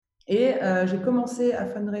Et j'ai commencé à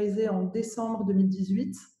fundraiser en décembre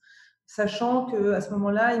 2018, sachant qu'à ce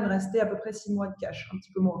moment-là, il me restait à peu près 6 mois de cash, un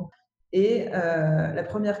petit peu moins. Et la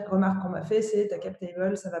première remarque qu'on m'a fait, c'est ta cap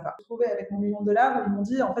table, ça va pas. Je me trouvais avec mon $1 million, ils m'ont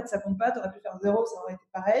dit en fait ça compte pas, tu aurais pu faire 0, ça aurait été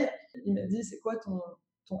pareil. Il m'a dit c'est quoi ton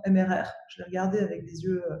MRR? Je l'ai regardé avec des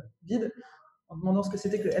yeux vides en demandant ce que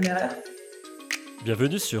c'était que le MRR.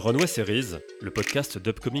 Bienvenue sur Runway Series, le podcast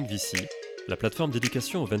d'Upcoming VC, la plateforme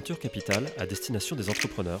d'éducation au venture capital à destination des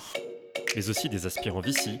entrepreneurs, mais aussi des aspirants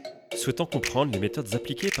VC souhaitant comprendre les méthodes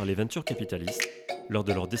appliquées par les venture capitalistes lors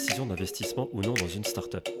de leur décision d'investissement ou non dans une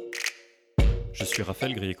startup. Je suis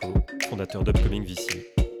Raphaël Grieco, fondateur d'Upcoming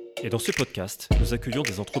VC, et dans ce podcast, nous accueillons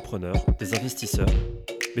des entrepreneurs, des investisseurs,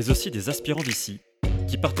 mais aussi des aspirants VC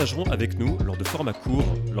qui partageront avec nous, lors de formats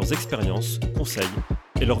courts, leurs expériences, conseils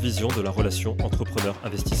et leur vision de la relation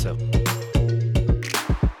entrepreneur-investisseur.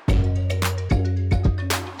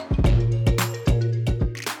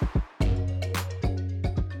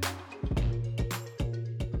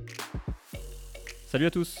 Salut à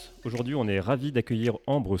tous, aujourd'hui on est ravis d'accueillir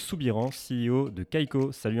Ambre Soubiran, CEO de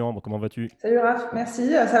Kaiko. Salut Ambre, comment vas-tu ? Salut Raph,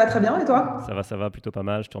 merci, ça va très bien et toi? Ça va, plutôt pas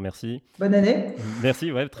mal, je te remercie. Bonne année.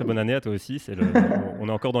 Merci, ouais, très bonne année à toi aussi, on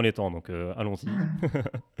est encore dans les temps, donc allons-y.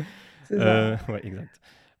 C'est ça. Ouais, exact.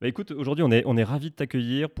 Bah, écoute, aujourd'hui on est ravis de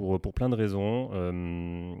t'accueillir pour plein de raisons.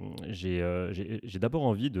 J'ai d'abord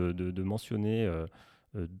envie de mentionner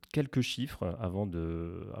quelques chiffres avant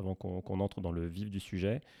qu'on entre dans le vif du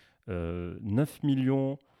sujet. 9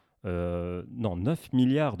 millions, non, 9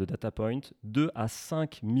 milliards de data points, 2 à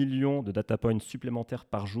 5 millions de data points supplémentaires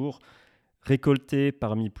par jour, récoltés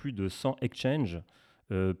parmi plus de 100 exchanges,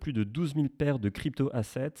 plus de 12 000 paires de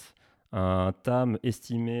crypto-assets, un TAM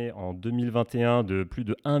estimé en 2021 de plus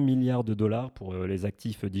de 1 milliard de dollars pour les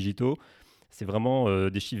actifs digitaux. C'est vraiment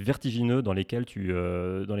des chiffres vertigineux dans lesquels tu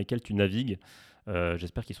navigues.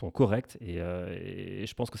 J'espère qu'ils sont corrects et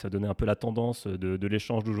je pense que ça va donner un peu la tendance de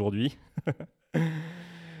l'échange d'aujourd'hui.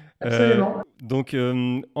 Absolument. Donc,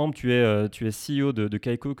 Ambre, tu es CEO de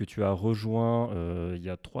Kaiko que tu as rejoint il y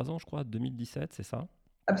a 3 ans, je crois, 2017, c'est ça?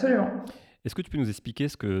 Absolument. Est-ce que tu peux nous expliquer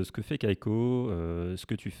ce que fait Kaiko, ce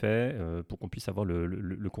que tu fais, pour qu'on puisse avoir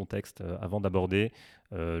le contexte avant d'aborder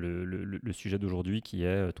le sujet d'aujourd'hui qui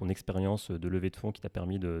est ton expérience de levée de fonds qui t'a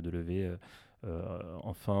permis de lever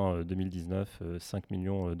en fin 2019 5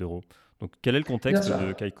 millions d'euros. Donc, quel est le Bien contexte sûr.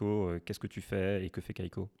 de Kaiko? Qu'est-ce que tu fais et que fait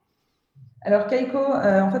Kaiko? Alors Kaiko,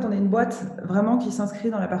 en fait, on est une boîte vraiment qui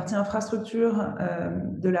s'inscrit dans la partie infrastructure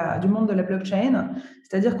du monde de la blockchain,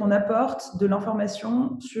 c'est-à-dire qu'on apporte de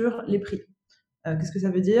l'information sur les prix. Qu'est-ce que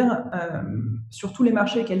ça veut dire? Sur tous les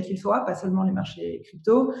marchés, quels qu'ils soient, pas seulement les marchés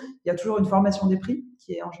crypto, il y a toujours une formation des prix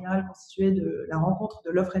qui est en général constituée de la rencontre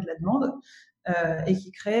de l'offre et de la demande et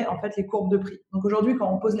qui crée en fait les courbes de prix. Donc aujourd'hui,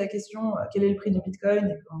 quand on pose la question quel est le prix du Bitcoin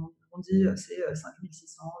et qu'on dit c'est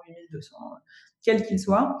 5600, 8200, quel qu'il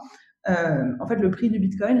soit, en fait, le prix du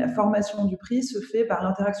Bitcoin, la formation du prix se fait par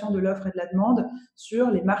l'interaction de l'offre et de la demande sur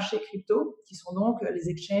les marchés crypto, qui sont donc les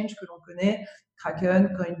exchanges que l'on connaît,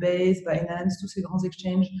 Kraken, Coinbase, Binance, tous ces grands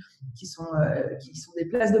exchanges qui sont des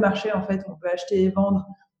places de marché en fait où on peut acheter et vendre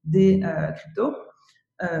des cryptos,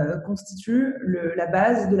 constituent la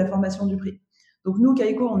base de la formation du prix. Donc nous,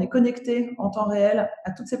 Kaiko, on est connecté en temps réel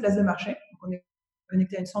à toutes ces places de marché. Donc on est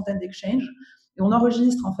connecté à une centaine d'exchanges. Et on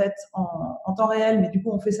enregistre en fait en temps réel, mais du coup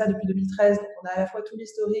on fait ça depuis 2013, donc on a à la fois tout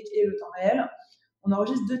l'historique et le temps réel. On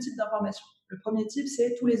enregistre 2 types d'informations. Le premier type,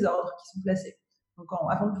 c'est tous les ordres qui sont placés. Donc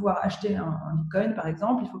avant de pouvoir acheter un Bitcoin par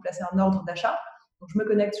exemple, il faut placer un ordre d'achat. Donc je me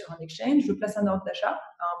connecte sur un exchange, je place un ordre d'achat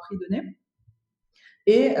à un prix donné.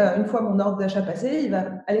 Et une fois mon ordre d'achat passé, il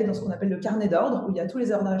va aller dans ce qu'on appelle le carnet d'ordre, où il y a tous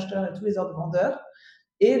les ordres acheteurs et tous les ordres vendeurs.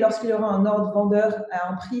 Et lorsqu'il y aura un ordre vendeur à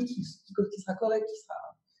un prix qui sera correct,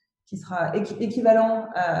 qui sera équivalent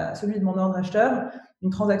à celui de mon ordre acheteur, une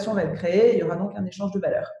transaction va être créée et il y aura donc un échange de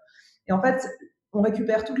valeur. Et en fait, on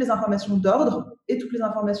récupère toutes les informations d'ordre et toutes les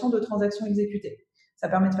informations de transactions exécutées. Ça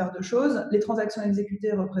permet de faire 2 choses. Les transactions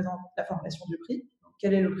exécutées représentent la formation du prix. Donc,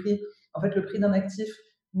 quel est le prix? En fait, le prix d'un actif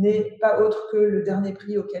n'est pas autre que le dernier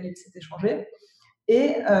prix auquel il s'est échangé.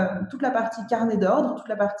 Et toute la partie carnet d'ordre, toute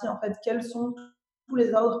la partie, en fait, quels sont tous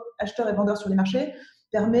les ordres acheteurs et vendeurs sur les marchés,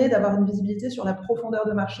 permet d'avoir une visibilité sur la profondeur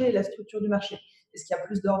de marché et la structure du marché. Est-ce qu'il y a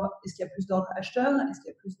plus d'ordres acheteurs? Est-ce qu'il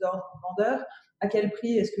y a plus d'ordres vendeurs? À quel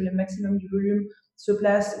prix est-ce que le maximum du volume se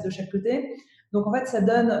place de chaque côté? Donc en fait, ça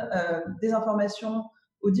donne des informations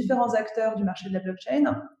aux différents acteurs du marché de la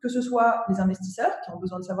blockchain, que ce soit les investisseurs qui ont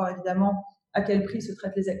besoin de savoir évidemment à quel prix se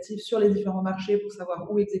traitent les actifs sur les différents marchés pour savoir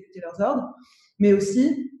où exécuter leurs ordres, mais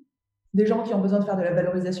aussi des gens qui ont besoin de faire de la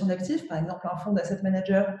valorisation d'actifs, par exemple un fonds d'asset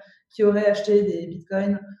manager qui aurait acheté des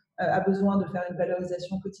bitcoins a besoin de faire une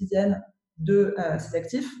valorisation quotidienne de ses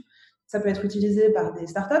actifs. Ça peut être utilisé par des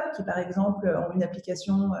startups qui, par exemple, ont une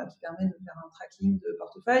application qui permet de faire un tracking de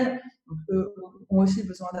portefeuille. Donc, eux ont aussi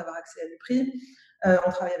besoin d'avoir accès à des prix.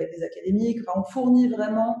 On travaille avec des académiques. Enfin, on fournit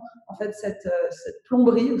vraiment en fait cette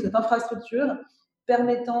plomberie ou cette infrastructure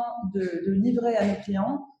permettant de livrer à nos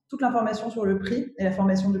clients toute l'information sur le prix et la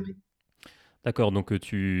formation de prix. D'accord, donc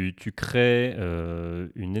tu crées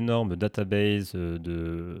une énorme database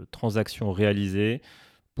de transactions réalisées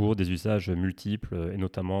pour des usages multiples et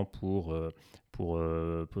notamment pour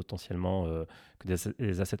potentiellement que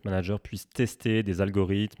les asset managers puissent tester des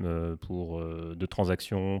algorithmes de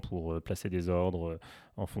transactions, pour placer des ordres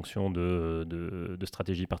en fonction de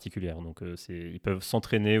stratégies particulières. Donc ils peuvent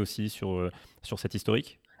s'entraîner aussi sur cet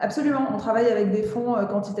historique. Absolument, on travaille avec des fonds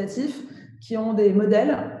quantitatifs qui ont des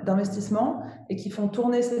modèles d'investissement et qui font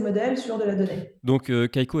tourner ces modèles sur de la donnée. Donc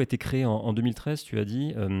Kaiko a été créé en 2013, tu as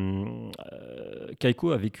dit. Kaiko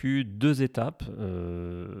a vécu 2 étapes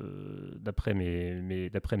d'après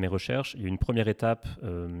mes recherches. Il y a une première étape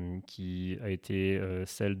qui a été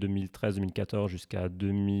celle 2013-2014 jusqu'à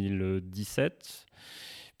 2017.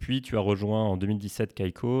 Puis tu as rejoint en 2017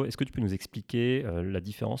 Kaiko. Est-ce que tu peux nous expliquer la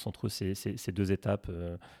différence entre ces 2 étapes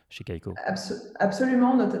chez Kaiko ?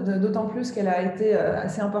 Absolument, d'autant plus qu'elle a été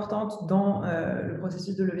assez importante dans le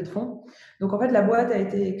processus de levée de fonds. Donc en fait, la boîte a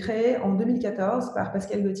été créée en 2014 par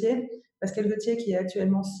Pascal Gauthier. Pascal Gauthier qui est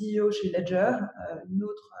actuellement CEO chez Ledger, une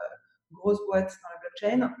autre grosse boîte dans la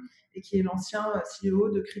blockchain, et qui est l'ancien CEO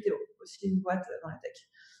de Criteo, aussi une boîte dans la tech.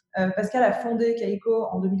 Pascal a fondé Kaiko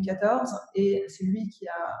en 2014 et c'est lui qui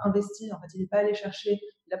a investi. En fait, il n'est pas allé chercher,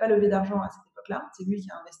 il n'a pas levé d'argent à cette époque-là. C'est lui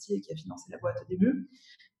qui a investi et qui a financé la boîte au début.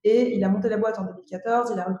 Et il a monté la boîte en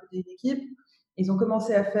 2014, il a recruté une équipe. Ils ont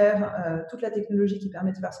commencé à faire toute la technologie qui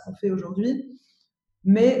permet de faire ce qu'on fait aujourd'hui.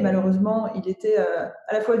 Mais malheureusement, il était à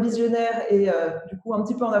la fois visionnaire et du coup un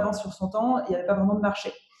petit peu en avance sur son temps. Il n'y avait pas vraiment de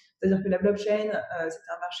marché. C'est-à-dire que la blockchain,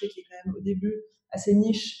 c'était un marché qui est quand même au début assez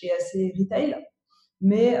niche et assez retail.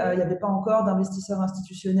 Mais il n'y avait pas encore d'investisseurs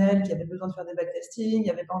institutionnels qui avaient besoin de faire des backtesting, il n'y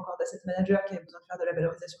avait pas encore d'asset managers qui avaient besoin de faire de la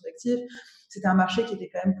valorisation d'actifs. C'était un marché qui était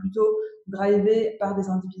quand même plutôt drivé par des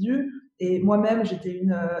individus. Et moi-même, j'étais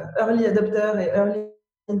une early adopter et early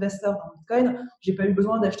investor dans Bitcoin. J'ai pas eu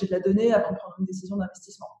besoin d'acheter de la donnée avant de prendre une décision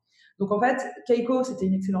d'investissement. Donc en fait, Kaiko, c'était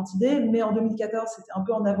une excellente idée, mais en 2014, c'était un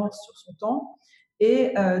peu en avance sur son temps.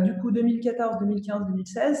 Et du coup, 2014, 2015,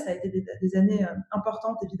 2016, ça a été des années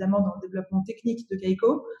importantes, évidemment, dans le développement technique de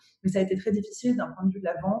Kaiko, mais ça a été très difficile d'un point de vue de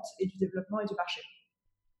la vente et du développement et du marché.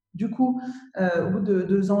 Du coup, au bout de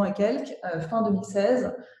 2 ans et quelques, fin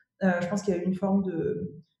 2016, je pense qu'il y a eu une forme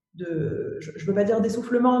je ne veux pas dire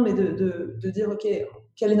d'essoufflement, mais de dire, OK,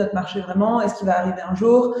 quel est notre marché vraiment? Est-ce qu'il va arriver un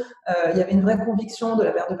jour? Il y avait une vraie conviction de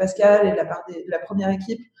la part de Pascal et de la part de la première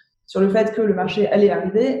équipe sur le fait que le marché allait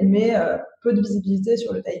arriver, mais peu de visibilité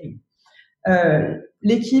sur le timing.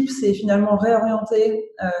 L'équipe s'est finalement réorientée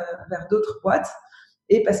vers d'autres boîtes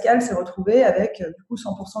et Pascal s'est retrouvé avec du coup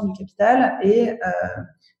 100% du capital et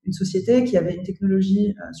une société qui avait une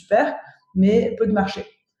technologie super, mais peu de marché.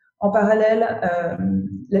 En parallèle,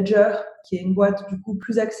 Ledger, qui est une boîte du coup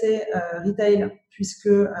plus axée retail, puisque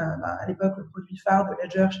à l'époque le produit phare de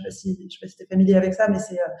Ledger, je ne sais pas si tu es familier avec ça, mais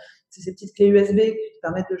c'est ces petites clés USB qui te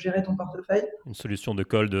permettent de gérer ton portefeuille. Une solution de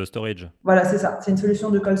cold storage. Voilà, c'est ça. C'est une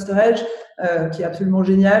solution de cold storage qui est absolument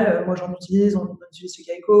géniale. Moi, j'en utilise, on utilise chez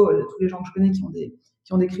Kaiko. Tous les gens que je connais qui ont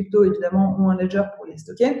des cryptos, évidemment, ont un ledger pour les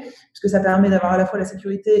stocker, puisque ça permet d'avoir à la fois la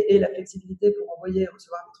sécurité et la flexibilité pour envoyer et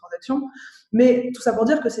recevoir des transactions. Mais tout ça pour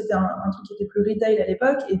dire que c'était un truc qui était plus retail à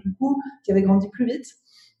l'époque et du coup, qui avait grandi plus vite.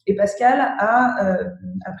 Et Pascal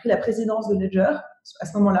a pris la présidence de Ledger à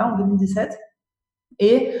ce moment-là, en 2017,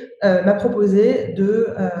 et m'a proposé de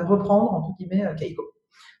reprendre, entre guillemets, Kaiko.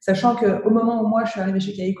 Sachant qu'au moment où moi, je suis arrivée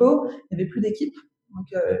chez Kaiko, il n'y avait plus d'équipe. Donc,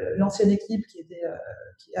 l'ancienne équipe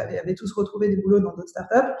qui avait tous retrouvé des boulots dans d'autres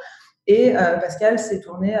startups. Et Pascal s'est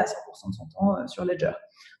tourné à 100% de son temps sur Ledger.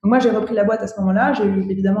 Donc, moi, j'ai repris la boîte à ce moment-là. J'ai eu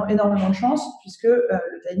évidemment énormément de chance puisque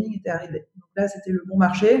le timing était arrivé. Donc là, c'était le bon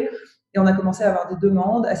marché. Et on a commencé à avoir des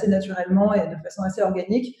demandes assez naturellement et de façon assez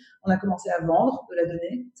organique. On a commencé à vendre de la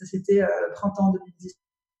donnée. Ça, c'était printemps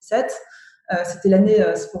 2017. C'était l'année,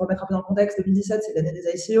 pour remettre un peu dans le contexte, 2017, c'est l'année des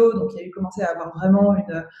ICO. Donc, il y a eu commencé à avoir vraiment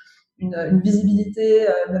une visibilité,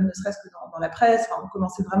 même ne serait-ce que dans la presse. Enfin, on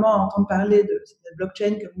commençait vraiment à entendre parler de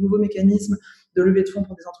blockchain comme nouveau mécanisme de levée de fonds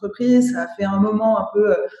pour des entreprises. Ça a fait un moment un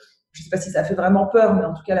peu je ne sais pas si ça fait vraiment peur, mais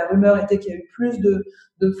en tout cas, la rumeur était qu'il y a eu plus de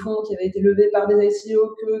fonds qui avaient été levés par des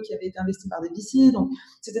ICO qui avaient été investis par des VC. Donc,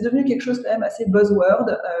 c'était devenu quelque chose quand même assez buzzword.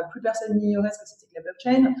 Plus personne n'ignorait ce que c'était que la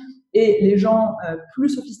blockchain. Et les gens plus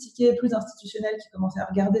sophistiqués, plus institutionnels qui commençaient à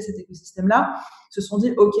regarder cet écosystème-là se sont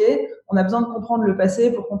dit, OK, on a besoin de comprendre le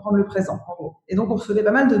passé pour comprendre le présent, en gros. Et donc, on recevait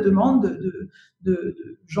pas mal de demandes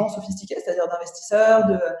de gens sophistiqués, c'est-à-dire d'investisseurs,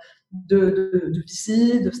 de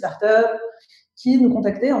VC, de startups, qui nous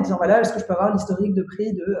contactaient en disant voilà, est-ce que je peux avoir l'historique de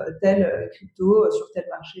prix de tel crypto sur tel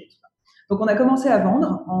marché et tout ça. Donc on a commencé à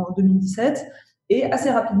vendre en 2017 et assez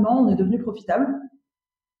rapidement on est devenu profitable.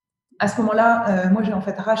 À ce moment-là, moi j'ai en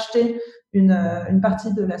fait racheté une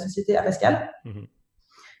partie de la société à Pascal.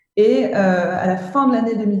 Et à la fin de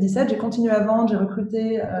l'année 2017, j'ai continué à vendre, j'ai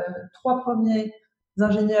recruté 3 premiers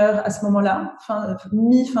ingénieurs à ce moment-là,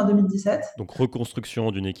 mi-fin 2017. Donc reconstruction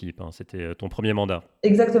d'une équipe, hein, c'était ton premier mandat.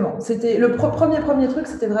 Exactement. C'était le premier truc,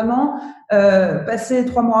 c'était vraiment passer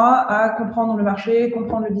 3 mois à comprendre le marché,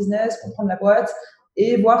 comprendre le business, comprendre la boîte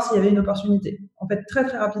et voir s'il y avait une opportunité. En fait, très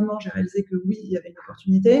très rapidement, j'ai réalisé que oui, il y avait une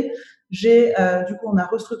opportunité. Du coup, on a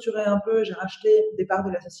restructuré un peu, j'ai racheté des parts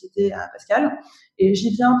de la société à Pascal et j'y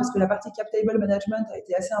viens parce que la partie cap table management a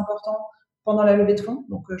été assez importante pendant la levée de fonds.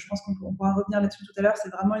 Donc, je pense qu'on pourra revenir là-dessus tout à l'heure. C'est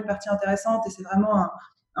vraiment une partie intéressante et c'est vraiment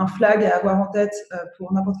un flag à avoir en tête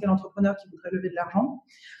pour n'importe quel entrepreneur qui voudrait lever de l'argent.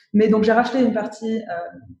 Mais donc, j'ai racheté une partie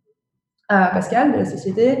à Pascal de la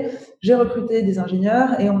société, j'ai recruté des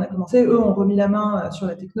ingénieurs et on a commencé, eux ont remis la main sur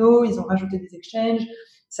la techno, ils ont rajouté des exchanges.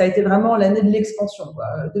 Ça a été vraiment l'année de l'expansion.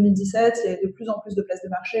 2017, il y avait de plus en plus de places de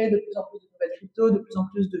marché, de plus en plus de nouvelles cryptos, de plus en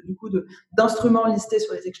plus d'instruments listés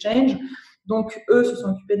sur les exchanges. Donc, eux se sont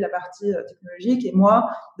occupés de la partie technologique et moi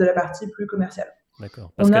de la partie plus commerciale.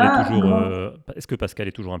 D'accord. Est-ce que Pascal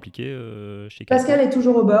est toujours impliqué chez Kaiko ? Pascal est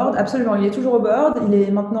toujours au board, absolument. Il est toujours au board. Il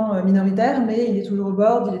est maintenant minoritaire, mais il est toujours au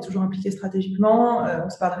board. Il est toujours impliqué stratégiquement. On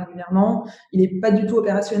se parle régulièrement. Il n'est pas du tout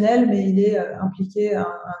opérationnel, mais il est impliqué à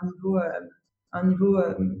un niveau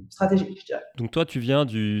stratégique, je dirais. Donc toi, tu viens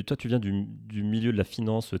du milieu de la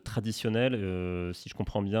finance traditionnelle, si je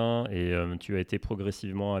comprends bien, et tu as été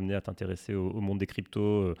progressivement amené à t'intéresser au monde des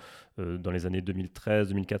cryptos dans les années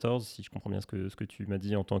 2013-2014, si je comprends bien ce que tu m'as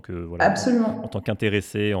dit en tant que Absolument. En tant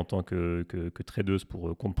qu'intéressée, en tant que tradeuse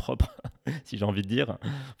pour compte propre, si j'ai envie de dire,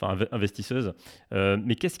 enfin investisseuse.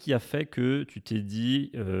 Mais qu'est-ce qui a fait que tu t'es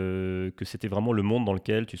dit que c'était vraiment le monde dans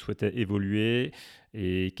lequel tu souhaitais évoluer?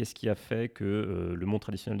 Et qu'est-ce qui a fait que le monde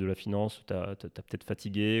traditionnel de la finance t'a peut-être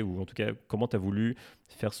fatigué, ou en tout cas, comment tu as voulu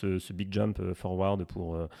faire ce big jump forward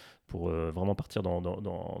pour vraiment partir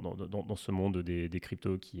dans ce monde des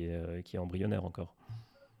cryptos qui est embryonnaire encore?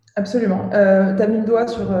 Absolument. Tu as mis le doigt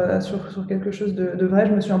sur quelque chose de vrai.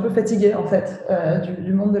 Je me suis un peu fatiguée, en fait,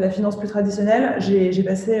 du monde de la finance plus traditionnelle. J'ai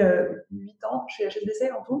passé 8 ans chez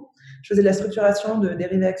HSBC en tout. Je faisais de la structuration de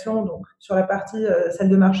dérivés actions, donc sur la partie salle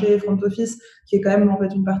de marché, front office, qui est quand même en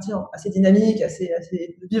fait une partie assez dynamique, assez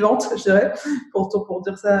vivante, je dirais, pour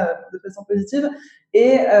dire ça de façon positive.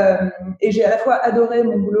 Et j'ai à la fois adoré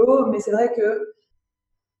mon boulot, mais c'est vrai que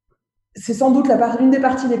c'est sans doute une des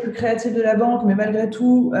parties les plus créatives de la banque, mais malgré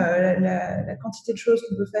tout, la quantité de choses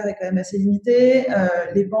qu'on peut faire est quand même assez limitée.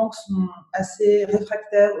 Les banques sont assez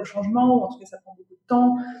réfractaires au changement, ou en tout cas ça prend beaucoup de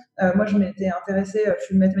temps. Moi, je m'étais intéressée, je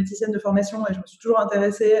suis mathématicienne de formation et je me suis toujours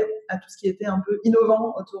intéressée à tout ce qui était un peu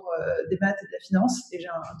innovant autour des maths et de la finance. Et j'ai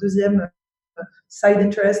un deuxième side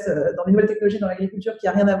interest dans les nouvelles technologies dans l'agriculture qui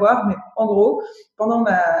n'a rien à voir, mais en gros, pendant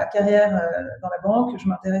ma carrière dans la banque, je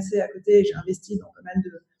m'intéressais à côté et j'ai investi dans pas mal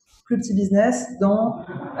de plus petits business dans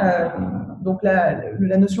donc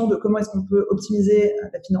la notion de comment est-ce qu'on peut optimiser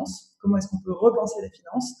la finance, comment est-ce qu'on peut repenser la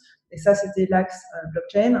finance. Et ça, c'était l'axe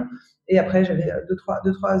blockchain. Et après, j'avais deux,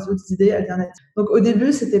 trois autres idées alternatives. Donc au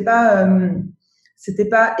début, c'était pas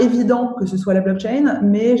évident que ce soit la blockchain,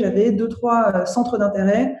 mais j'avais 2-3 centres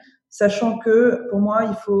d'intérêt, sachant que pour moi,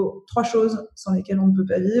 il faut 3 choses sans lesquelles on ne peut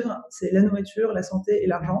pas vivre, c'est la nourriture, la santé et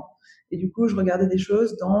l'argent. Et du coup, je regardais des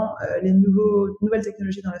choses dans les nouvelles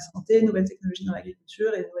technologies dans la santé, nouvelles technologies dans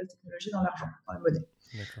l'agriculture et nouvelles technologies dans l'argent, dans la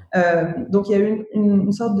monnaie. Donc, il y a eu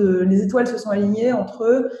une sorte les étoiles se sont alignées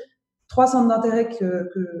entre 3 centres d'intérêt qui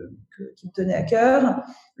me tenaient à cœur.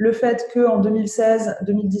 Le fait qu'en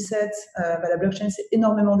 2016-2017, la blockchain s'est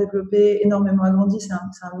énormément développée, énormément agrandie. C'est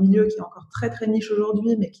un milieu qui est encore très, très niche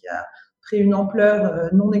aujourd'hui, mais qui a pris une ampleur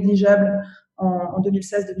non négligeable en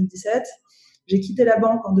 2016-2017. J'ai quitté la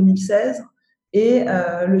banque en 2016 et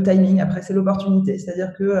le timing, après, c'est l'opportunité.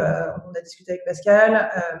 C'est-à-dire qu'on a discuté avec Pascal,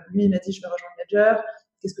 lui, il m'a dit « je vais rejoindre Ledger ».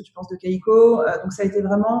 Qu'est-ce que tu penses de Kaiko? Donc, ça a été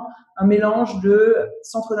vraiment un mélange de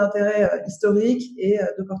centres d'intérêt historiques et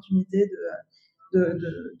d'opportunités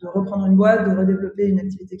de reprendre une boîte, de redévelopper une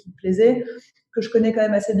activité qui me plaisait, que je connais quand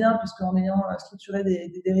même assez bien, puisqu'en ayant structuré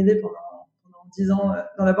des dérivés pendant 10 ans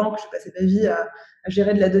dans la banque, j'ai passé ma vie à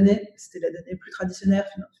gérer de la donnée. C'était la donnée plus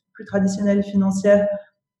traditionnelle financière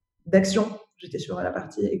d'action. J'étais sur la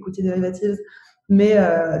partie equity derivatives, mais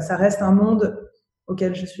ça reste un monde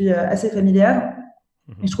auquel je suis assez familière.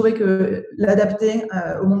 Et je trouvais que l'adapter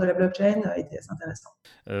au monde de la blockchain était assez intéressant.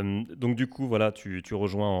 Donc du coup, voilà, tu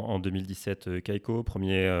rejoins en 2017 Kaiko.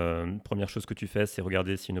 Première chose que tu fais, c'est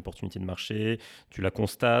regarder s'il y a une opportunité de marché. Tu la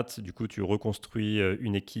constates, du coup, tu reconstruis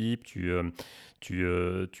une équipe, tu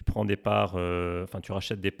prends des parts, tu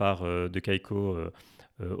rachètes des parts de Kaiko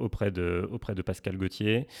auprès de Pascal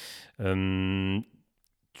Gauthier.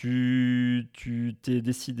 Tu t'es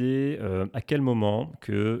décidé à quel moment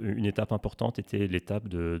qu'une étape importante était l'étape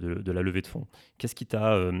de la levée de fonds? Qu'est-ce qui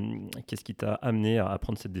t'a amené à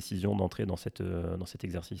prendre cette décision d'entrer dans cet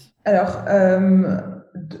exercice? Alors,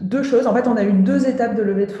 deux choses. En fait, on a eu 2 étapes de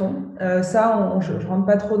levée de fonds. Ça, je ne rentre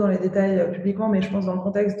pas trop dans les détails publiquement, mais je pense dans le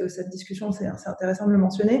contexte de cette discussion, c'est intéressant de le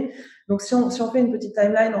mentionner. Donc, si on fait une petite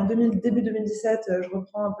timeline, début 2017, je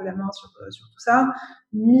reprends un peu la main sur tout ça.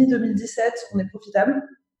 Mi-2017, on est profitable.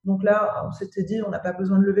 Donc là, on s'était dit, on n'a pas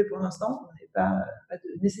besoin de lever pour l'instant. On n'avait pas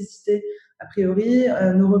de nécessité a priori.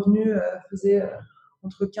 Nos revenus faisaient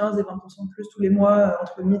entre 15 et 20% de plus tous les mois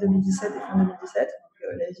entre mi-2017 et fin 2017.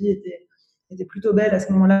 Donc la vie était plutôt belle à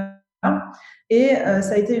ce moment-là. Et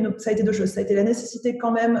ça a été 2 choses. Ça a été la nécessité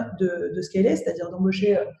quand même de scaler, c'est-à-dire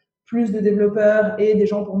d'embaucher plus de développeurs et des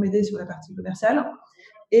gens pour m'aider sur la partie commerciale.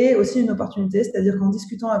 Et aussi une opportunité, c'est-à-dire qu'en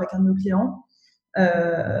discutant avec un de nos clients,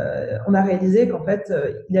 on a réalisé qu'en fait,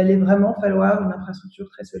 il allait vraiment falloir une infrastructure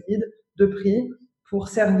très solide de prix pour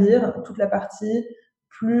servir toute la partie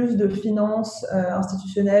plus de finances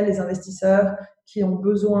institutionnelles, les investisseurs qui ont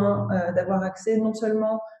besoin d'avoir accès non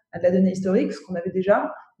seulement à de la donnée historique, ce qu'on avait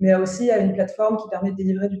déjà, mais aussi à une plateforme qui permet de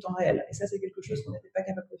délivrer du temps réel. Et ça, c'est quelque chose qu'on n'était pas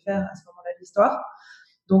capable de faire à ce moment-là de l'histoire.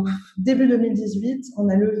 Donc, début 2018, on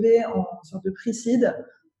a levé en sorte de pre-seed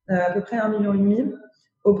à peu près 1,5 million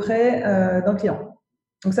auprès d'un client.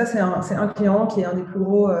 Donc ça, c'est un client qui est un des plus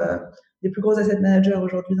gros asset managers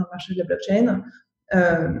aujourd'hui dans le marché de la blockchain.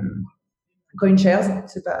 CoinShares,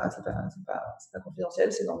 c'est pas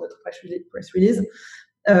confidentiel, c'est dans notre press release,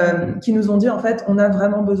 qui nous ont dit en fait, on a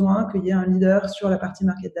vraiment besoin qu'il y ait un leader sur la partie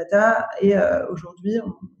market data. Et aujourd'hui,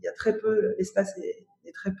 il y a très peu, l'espace est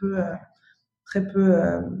très peu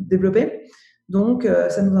développé. Donc,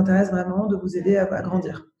 ça nous intéresse vraiment de vous aider à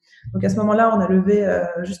grandir. Donc, à ce moment-là, on a levé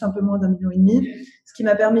juste un peu moins d'1,5 million, ce qui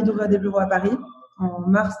m'a permis d'ouvrir des bureaux à Paris en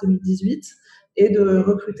mars 2018 et de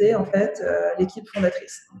recruter en fait l'équipe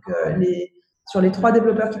fondatrice. Donc, sur les 3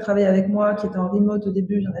 développeurs qui travaillaient avec moi, qui étaient en remote au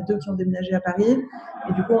début, il y en a 2 qui ont déménagé à Paris.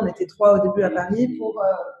 Et du coup, on était 3 au début à Paris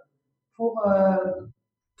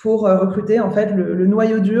pour recruter en fait le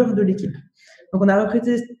noyau dur de l'équipe. Donc, on a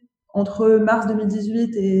recruté entre mars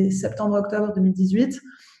 2018 et septembre-octobre 2018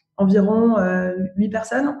 environ 8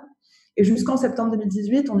 personnes. Et jusqu'en septembre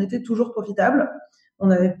 2018, on était toujours profitable. On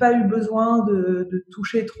n'avait pas eu besoin de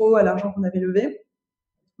toucher trop à l'argent qu'on avait levé.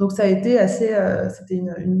 Donc ça a été c'était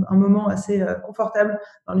un moment assez confortable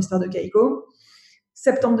dans l'histoire de Kaiko.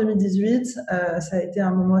 Septembre 2018, ça a été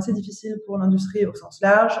un moment assez difficile pour l'industrie au sens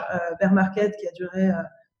large. Bear market qui a duré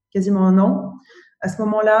quasiment 1 an. À ce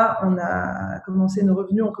moment-là, nos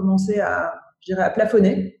revenus ont commencé à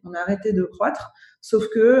plafonner. On a arrêté de croître. Sauf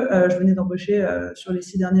que je venais d'embaucher, sur les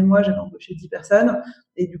 6 derniers mois, j'avais embauché 10 personnes.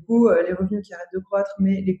 Et du coup, les revenus qui arrêtent de croître,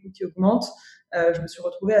 mais les coûts qui augmentent, je me suis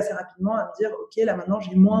retrouvée assez rapidement à me dire, OK, là maintenant,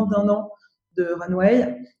 j'ai moins d'1 an de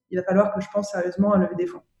runway. Il va falloir que je pense sérieusement à lever des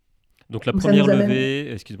fonds. Donc la première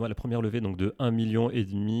levée donc de 1,5 million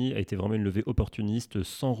a été vraiment une levée opportuniste,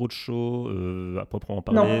 sans roadshow à proprement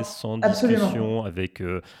parler, Non, sans absolument. discussion avec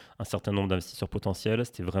un certain nombre d'investisseurs potentiels.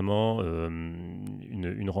 C'était vraiment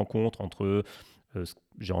une rencontre entre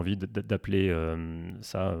j'ai envie d'appeler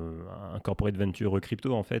ça un corporate venture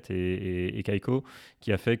crypto en fait et Kaiko,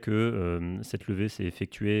 qui a fait que cette levée s'est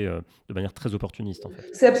effectuée de manière très opportuniste en fait.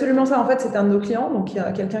 C'est absolument ça. En fait, c'était un de nos clients, donc il y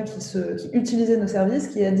a quelqu'un qui utilisait nos services,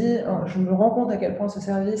 qui a dit je me rends compte à quel point ce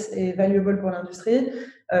service est valuable pour l'industrie.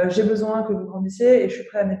 J'ai besoin que vous grandissiez et je suis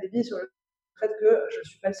prêt à mettre des billes sur le fait que je ne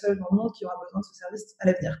suis pas le seul dans le monde qui aura besoin de ce service à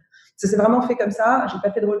l'avenir. Ça s'est vraiment fait comme ça. J'ai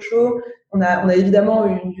pas fait de roadshow. On a évidemment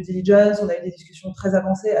eu une due diligence, on a eu des discussions très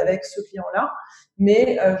avancées avec ce client-là,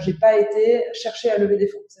 mais j'ai pas été chercher à lever des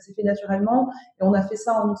fonds. Ça s'est fait naturellement et on a fait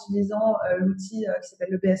ça en utilisant l'outil qui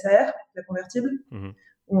s'appelle le BSAR, la convertible,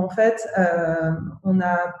 où en fait on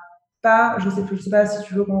n'a pas, je sais pas si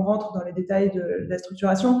tu veux qu'on rentre dans les détails de la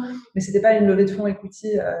structuration, mais c'était pas une levée de fonds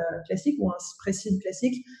equity classique ou un pre-seed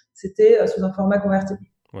classique. c'était sous un format convertible.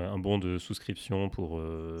 Ouais, un bon de souscription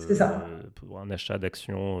C'est ça. pour un achat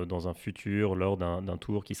d'actions dans un futur lors d'un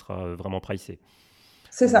tour qui sera vraiment pricé,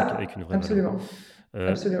 C'est avec ça, une vraie valeur. absolument.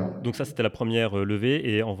 Absolument. Donc ça, c'était la première levée.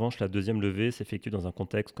 Et en revanche, la deuxième levée s'effectue dans un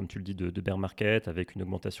contexte, comme tu le dis, de bear market, avec une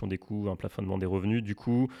augmentation des coûts, un plafonnement des revenus. Du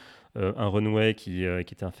coup, un runway qui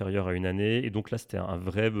était inférieur à une année. Et donc là, c'était un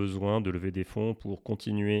vrai besoin de lever des fonds pour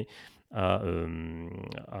continuer à,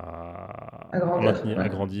 Agrandir. à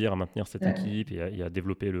grandir, à maintenir cette Ouais. équipe et à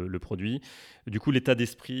développer le produit. Du coup, l'état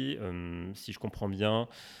d'esprit, si je comprends bien,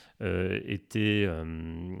 était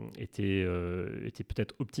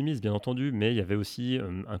peut-être optimiste, bien entendu, mais il y avait aussi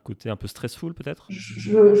un côté un peu stressful, peut-être.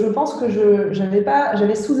 Je pense que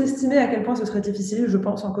j'avais sous-estimé à quel point ce serait difficile, je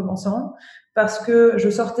pense, en commençant, parce que je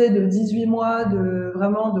sortais de 18 mois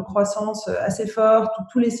vraiment de croissance assez forte, où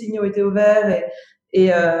tous les signaux étaient au vert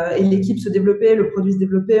et l'équipe se développait, le produit se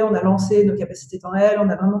développait, on a lancé nos capacités temps réel, on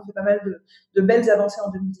a vraiment fait pas mal de belles avancées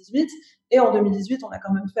en 2018. Et en 2018, on a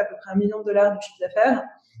quand même fait à peu près $1 million de chiffre d'affaires,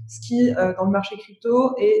 ce qui, dans le marché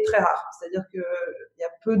crypto, est très rare. C'est-à-dire qu'il y a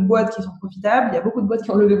peu de boîtes qui sont profitables, il y a beaucoup de boîtes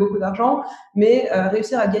qui ont levé beaucoup d'argent, mais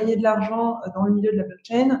réussir à gagner de l'argent dans le milieu de la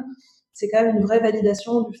blockchain, c'est quand même une vraie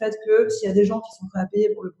validation du fait que s'il y a des gens qui sont prêts à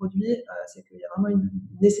payer pour le produit, c'est qu'il y a vraiment une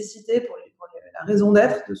nécessité pour la raison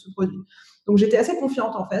d'être de ce produit. Donc j'étais assez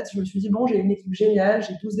confiante en fait. Je me suis dit, bon, j'ai une équipe géniale,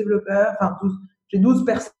 j'ai 12 développeurs, j'ai 12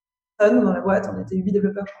 personnes dans la boîte, on était 8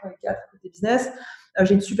 développeurs, je crois, et 4 côté business.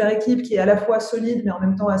 J'ai une super équipe qui est à la fois solide, mais en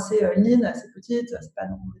même temps assez lean, assez petite,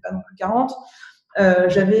 on n'est pas non plus 40.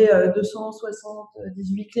 J'avais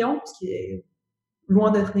 278 clients, ce qui est loin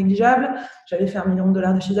d'être négligeable. J'avais fait $1 million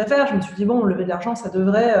de chiffre d'affaires. Je me suis dit, bon, lever de l'argent, ça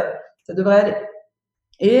devrait aller.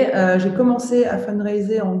 Et j'ai commencé à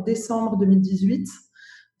fundraiser en décembre 2018,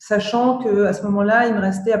 sachant qu'à ce moment-là, il me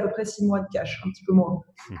restait à peu près 6 mois de cash, un petit peu moins.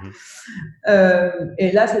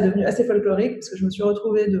 Et là, c'est devenu assez folklorique parce que je me suis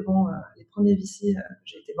retrouvée devant les premiers VC que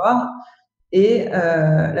j'ai été voir. Et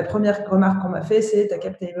la première remarque qu'on m'a fait, c'est ta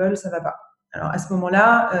cap table, ça va pas. Alors à ce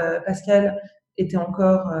moment-là, Pascal était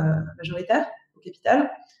encore majoritaire au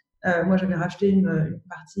capital. Moi, j'avais racheté une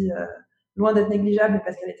partie loin d'être négligeable, mais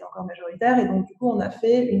Pascal était encore majoritaire. Et donc, du coup, on a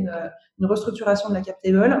fait une restructuration de la cap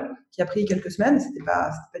table qui a pris quelques semaines. C'était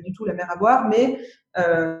pas du tout la mer à boire, mais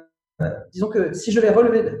disons que si j'étais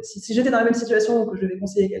dans la même situation ou que je devais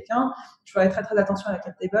conseiller quelqu'un, je ferais très très attention à la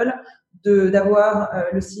cap table, d'avoir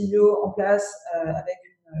le CEO en place avec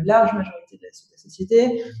une large majorité de la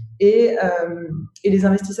société et les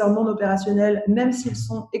investisseurs non opérationnels, même s'ils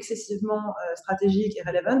sont excessivement stratégiques et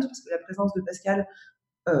relevant, parce que la présence de Pascal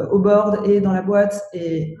au board et dans la boîte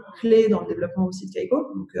est clé dans le développement aussi de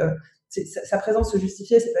Kaiko. Donc sa présence se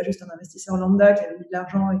justifiait, c'est pas juste un investisseur lambda qui avait mis de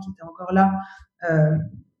l'argent et qui était encore là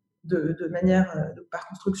de manière par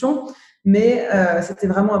construction, mais c'était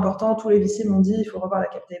vraiment important. Tous les VC m'ont dit il faut revoir la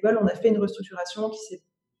cap table. On a fait une restructuration qui s'est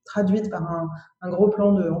traduite par un gros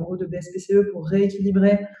plan de BSPCE pour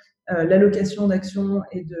rééquilibrer l'allocation d'actions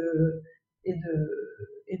et de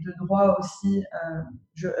droits aussi,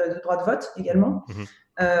 de droits de vote également.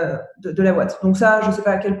 De la boîte. Donc ça, je ne sais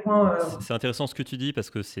pas à quel point... C'est intéressant ce que tu dis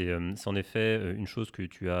parce que c'est en effet une chose que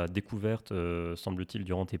tu as découverte, semble-t-il,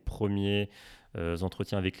 durant tes premiers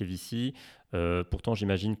entretiens avec les VC. Pourtant,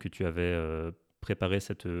 j'imagine que tu avais préparé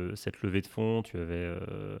cette levée de fonds, tu avais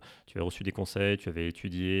reçu des conseils, tu avais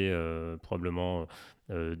étudié probablement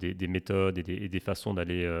des méthodes et des façons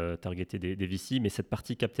d'aller targeter des VC, mais cette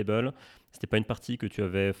partie captable, c'était pas une partie que tu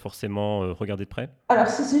avais forcément regardée de près? Alors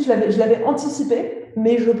si, je l'avais anticipé,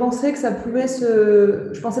 mais je pensais que ça pouvait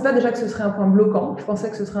je pensais pas déjà que ce serait un point bloquant, je pensais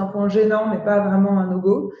que ce serait un point gênant, mais pas vraiment un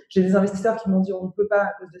no-go. J'ai des investisseurs qui m'ont dit on ne peut pas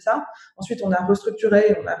à cause de ça. Ensuite, on a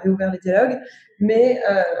restructuré, on a réouvert les dialogues, mais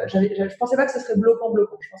je pensais pas que ce serait bloquant.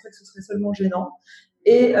 Je pensais que ce serait seulement gênant.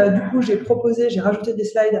 Et du coup, j'ai rajouté des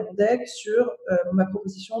slides à mon deck sur ma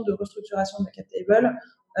proposition de restructuration de la cap table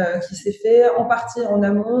qui s'est fait en partie en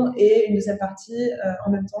amont et une deuxième partie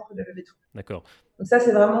en même temps que la levée de fonds. D'accord. Donc ça,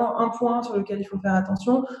 c'est vraiment un point sur lequel il faut faire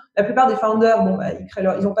attention. La plupart des founders,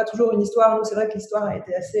 ils n'ont pas toujours une histoire. Nous, c'est vrai que l'histoire a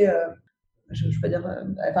été assez... je peux pas dire...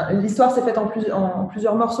 l'histoire s'est faite en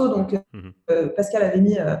plusieurs morceaux. Donc, Pascal avait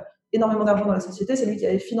mis énormément d'argent dans la société. C'est lui qui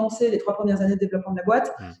avait financé les 3 premières années de développement de la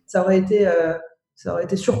boîte. Ça aurait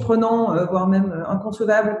été surprenant, voire même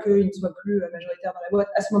inconcevable qu'il ne soit plus majoritaire dans la boîte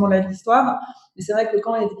à ce moment-là de l'histoire. Mais c'est vrai que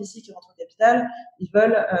quand il y a des VC qui rentrent au capital, ils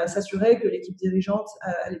veulent s'assurer que l'équipe dirigeante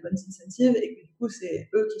a les bonnes incentives et que du coup, c'est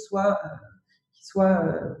eux qui soient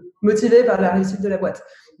motivés par la réussite de la boîte.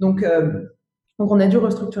 Donc Donc, on a dû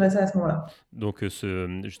restructurer ça à ce moment-là. Donc,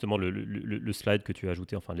 justement, le slide que tu as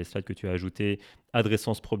ajouté, enfin les slides que tu as ajoutés,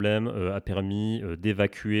 adressant ce problème, a permis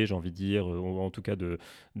d'évacuer, j'ai envie de dire, ou en tout cas de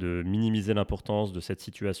minimiser l'importance de cette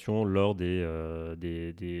situation lors des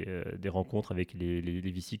rencontres avec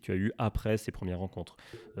les VC que tu as eues après ces premières rencontres.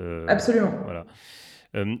 Absolument. Voilà.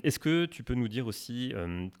 Est-ce que tu peux nous dire aussi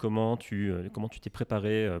comment tu t'es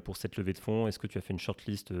préparé pour cette levée de fonds? Est-ce que tu as fait une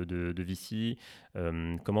shortlist de VC?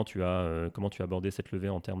 Comment tu as abordé cette levée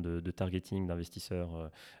en termes de targeting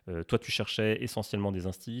d'investisseurs? Toi, tu cherchais essentiellement des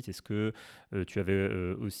instits. Est-ce que tu avais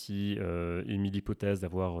aussi émis l'hypothèse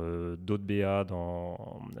d'avoir d'autres BA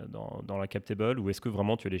dans la cap table, ou est-ce que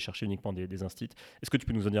vraiment tu allais chercher uniquement des instits? Est-ce que tu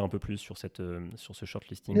peux nous en dire un peu plus sur sur ce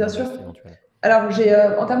shortlisting Bien sûr. d'invest éventuel? Alors,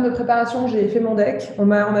 en termes de préparation, j'ai fait mon deck. On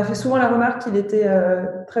m'a fait souvent la remarque qu'il était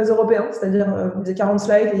très européen, c'est-à-dire on faisait 40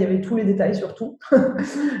 slides et il y avait tous les détails sur tout.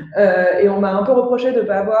 Et on m'a un peu reproché de ne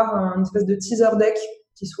pas avoir une espèce de teaser deck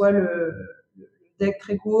qui soit le deck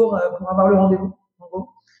très court pour avoir le rendez-vous, en gros.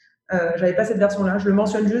 J'avais pas cette version-là. Je le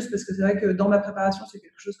mentionne juste parce que c'est vrai que dans ma préparation, c'est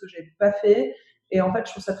quelque chose que j'ai pas fait. Et en fait,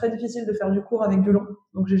 je trouve ça très difficile de faire du court avec du long.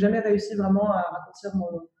 Donc, j'ai jamais réussi vraiment à raccourcir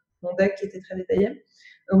mon deck qui était très détaillé.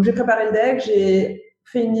 Donc, j'ai préparé le deck, j'ai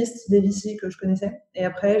fait une liste des VC que je connaissais. Et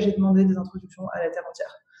après, j'ai demandé des introductions à la terre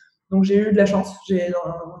entière. Donc, j'ai eu de la chance. J'ai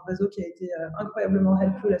un réseau qui a été incroyablement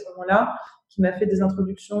helpful à ce moment-là, qui m'a fait des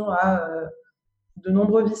introductions à de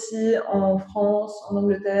nombreux VC en France, en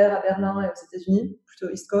Angleterre, à Berlin et aux États-Unis, plutôt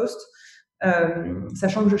East Coast,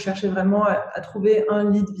 sachant que je cherchais vraiment à trouver un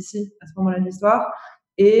lead VC à ce moment-là de l'histoire.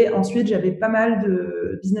 Et ensuite, j'avais pas mal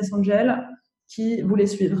de business angels qui voulaient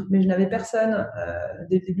suivre, mais je n'avais personne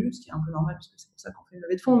dès le début, ce qui est un peu normal parce que c'est pour ça qu'on fait une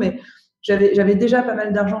levée de fonds, mais j'avais déjà pas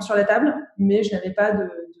mal d'argent sur la table, mais je n'avais pas de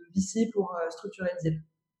VC pour structurer le deal.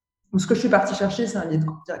 Donc, ce que je suis partie chercher, c'est un lead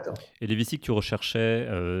directeur. Et les VC que tu recherchais,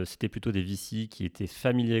 c'était plutôt des VC qui étaient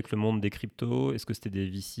familiers avec le monde des cryptos? Est-ce que c'était des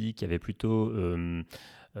VC qui avaient plutôt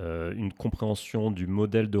une compréhension du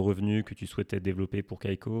modèle de revenu que tu souhaitais développer pour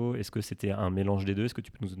Kaiko? Est-ce que c'était un mélange des deux? Est-ce que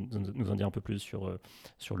tu peux nous en dire un peu plus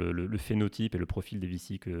sur le phénotype et le profil des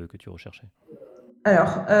VC que tu recherchais?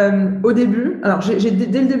 Alors, au début,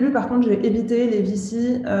 dès le début, par contre, j'ai évité les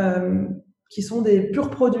VC qui sont des purs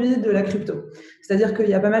produits de la crypto. C'est-à-dire qu'il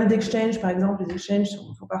y a pas mal d'exchanges, par exemple, les exchanges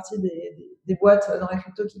font partie des boîtes dans la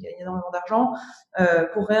crypto qui gagnent énormément d'argent.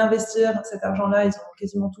 Pour réinvestir cet argent-là, ils ont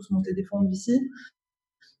quasiment tous monté des fonds de VC.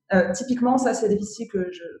 Typiquement, ça, c'est des VC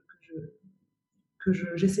que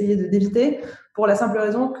j'essayais d'éviter pour la simple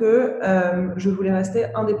raison que je voulais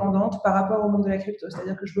rester indépendante par rapport au monde de la crypto.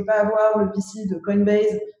 C'est-à-dire que je ne veux pas avoir le VC de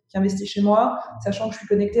Coinbase qui investit chez moi, sachant que je suis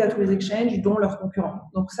connectée à tous les exchanges, dont leurs concurrents.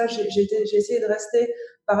 Donc ça, j'ai essayé de rester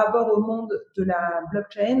par rapport au monde de la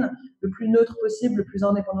blockchain le plus neutre possible, le plus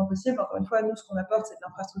indépendant possible. Encore une fois, nous, ce qu'on apporte, c'est de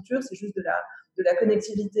l'infrastructure, c'est juste de la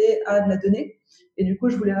connectivité à de la donnée. Et du coup,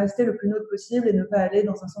 je voulais rester le plus neutre possible et ne pas aller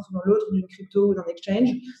dans un sens ou dans l'autre d'une crypto ou d'un exchange.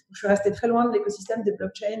 Donc, je suis restée très loin de l'écosystème des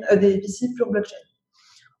blockchains, des VC pure blockchain.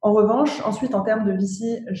 En revanche, ensuite, en termes de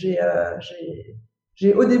VC,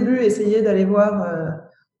 j'ai au début essayé d'aller voir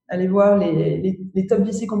les top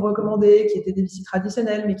VC qu'on me recommandait, qui étaient des VC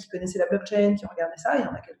traditionnels, mais qui connaissaient la blockchain, qui ont regardé ça. Il y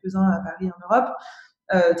en a quelques-uns à Paris, en Europe.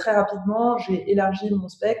 Très rapidement, j'ai élargi mon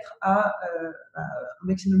spectre à un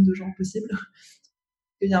maximum de gens possible.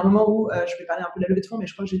 Il y a un moment où je vais parler un peu de la levée de fonds, mais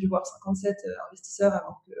je crois que j'ai dû voir 57 investisseurs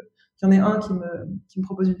avant qu'il y en ait un qui me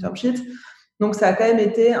propose une term sheet. Donc, ça a quand même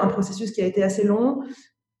été un processus qui a été assez long.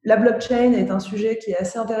 La blockchain est un sujet qui est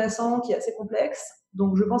assez intéressant, qui est assez complexe.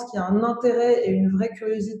 Donc, je pense qu'il y a un intérêt et une vraie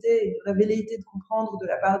curiosité, une vraie velléité de comprendre de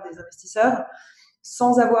la part des investisseurs,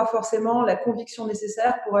 sans avoir forcément la conviction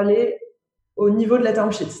nécessaire pour aller au niveau de la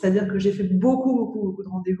term sheet. C'est-à-dire que j'ai fait beaucoup de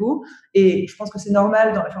rendez-vous et je pense que c'est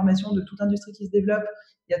normal dans la formation de toute industrie qui se développe.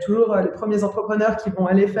 Il y a toujours les premiers entrepreneurs qui vont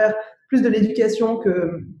aller faire plus de l'éducation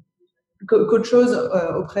qu'autre chose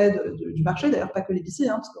auprès du marché, d'ailleurs pas que les VC,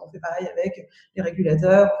 parce qu'on fait pareil avec les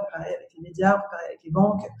régulateurs, on fait pareil avec les médias, on fait pareil avec les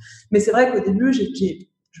banques. Mais c'est vrai qu'au début, je ne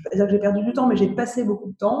vais pas dire que j'ai perdu du temps, mais j'ai passé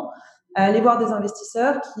beaucoup de temps à aller voir des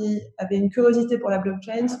investisseurs qui avaient une curiosité pour la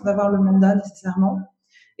blockchain sans avoir le mandat nécessairement.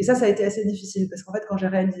 Et ça a été assez difficile parce qu'en fait, quand j'ai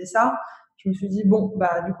réalisé ça, je me suis dit, bon,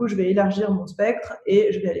 du coup, je vais élargir mon spectre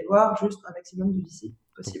et je vais aller voir juste un maximum de VC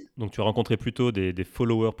possible. Donc, tu as rencontré plutôt des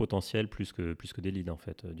followers potentiels plus que des leads, en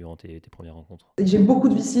fait, durant tes premières rencontres. J'ai beaucoup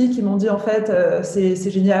de VC qui m'ont dit, en fait, c'est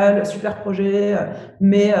génial, super projet,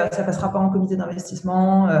 mais ça passera pas en comité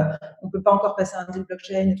d'investissement, on peut pas encore passer un deal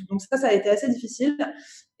blockchain et tout. Donc ça a été assez difficile.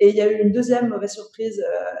 Et il y a eu une deuxième mauvaise surprise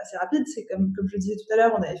assez rapide, c'est comme je le disais tout à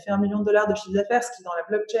l'heure, on avait fait $1 million de chiffre d'affaires, ce qui dans la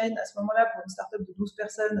blockchain, à ce moment-là, pour une startup de 12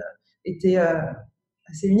 personnes, était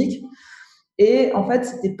assez unique. Et en fait,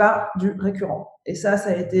 c'était pas du récurrent. Et ça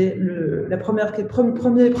a été la premier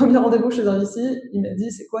rendez-vous chez un VC. Il m'a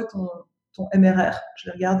dit, c'est quoi ton MRR? Je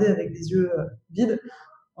l'ai regardé avec des yeux vides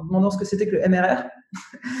en demandant ce que c'était que le MRR.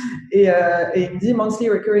 Et il me dit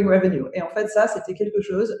Monthly Recurring Revenue. Et en fait, ça, c'était quelque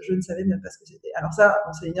chose, je ne savais même pas ce que c'était. Alors ça,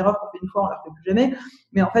 bon, c'est une erreur qu'on fait une fois, on ne la refait plus jamais.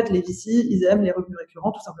 Mais en fait, les VC, ils aiment les revenus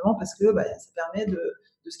récurrents tout simplement parce que ça permet de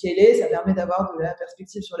scaler, ça permet d'avoir de la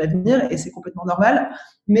perspective sur l'avenir et c'est complètement normal.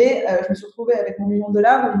 Mais je me suis retrouvée avec mon $1 million où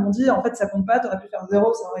ils m'ont dit, en fait, ça compte pas, tu aurais pu faire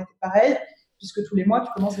 0, ça aurait été pareil, puisque tous les mois,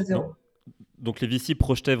 tu commences à 0. Donc les VC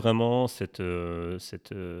projetaient vraiment ce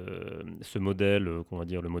modèle, qu'on va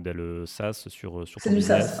dire le modèle SaaS sur ton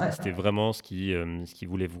business. SaaS, ouais. C'était vraiment ce qu'ils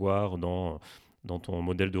voulaient voir dans ton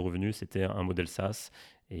modèle de revenu, c'était un modèle SaaS.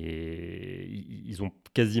 Et ils ont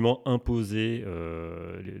quasiment imposé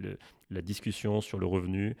la discussion sur le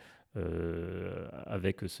revenu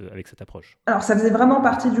avec cette approche. Alors, ça faisait vraiment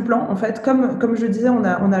partie du plan. En fait, comme je le disais, on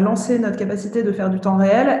a lancé notre capacité de faire du temps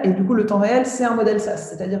réel. Et du coup, le temps réel, c'est un modèle SaaS.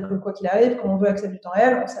 C'est-à-dire que quoi qu'il arrive, quand on veut accès du temps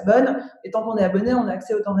réel, on s'abonne. Et tant qu'on est abonné, on a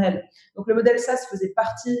accès au temps réel. Donc, le modèle SaaS faisait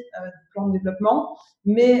partie du plan de développement.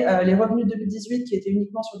 Mais les revenus de 2018, qui étaient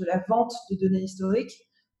uniquement sur de la vente de données historiques,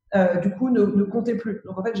 du coup, ne comptaient plus.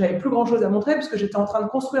 Donc, en fait, j'avais plus grand-chose à montrer puisque j'étais en train de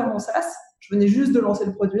construire mon SaaS. Je venais juste de lancer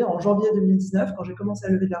le produit en janvier 2019 quand j'ai commencé à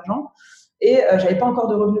lever de l'argent. Et j'avais pas encore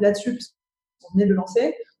de revenus là-dessus puisqu'on venait de le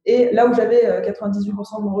lancer. Et là où j'avais 98%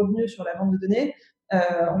 de mon revenu sur la vente de données,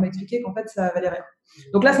 on m'a expliqué qu'en fait, ça valait rien.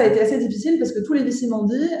 Donc là, ça a été assez difficile parce que tous les VC m'ont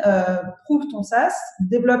dit prouve ton SaaS,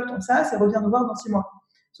 développe ton SaaS et reviens nous voir dans 6 mois.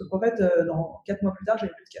 Sauf qu'en fait, dans 4 mois plus tard,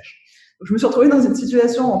 j'avais plus de cash. Donc je me suis retrouvée dans une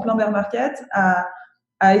situation en plein bear market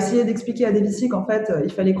à essayer d'expliquer à des VC qu'en fait,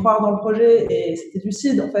 il fallait croire dans le projet et c'était du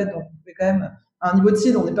seed en fait. Donc on pouvait quand même, à un niveau de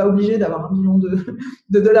seed, on n'est pas obligé d'avoir $1 million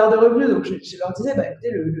de dollars de revenus. Donc je leur disais,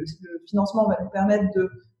 écoutez, le financement va nous permettre de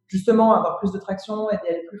justement avoir plus de traction et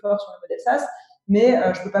d'aller plus fort sur le modèle SaaS. Mais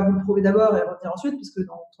je ne peux pas vous le prouver d'abord et revenir ensuite, parce que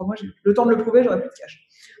dans 3 mois, j'ai le temps de le prouver, j'aurai plus de cash.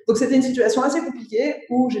 Donc c'était une situation assez compliquée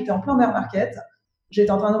où j'étais en plein bear market.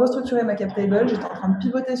 J'étais en train de restructurer ma cap table, j'étais en train de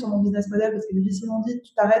pivoter sur mon business model parce que les VC m'ont dit,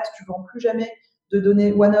 tu t'arrêtes, tu vends plus jamais de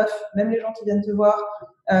données one-off, même les gens qui viennent te voir,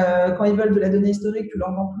 quand ils veulent de la donnée historique, tu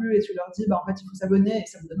leur vends plus et tu leur dis, en fait, il faut s'abonner et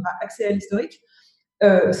ça vous donnera accès à l'historique.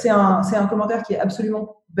 C'est un commentaire qui est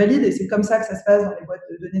absolument valide et c'est comme ça que ça se passe dans les boîtes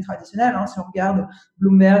de données traditionnelles. Si on regarde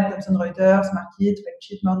Bloomberg, Thomson Reuters, Markit,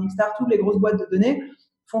 Factsheet, Morningstar, toutes les grosses boîtes de données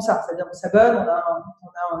font ça. C'est-à-dire qu'on s'abonne, on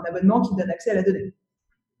a un abonnement qui donne accès à la donnée.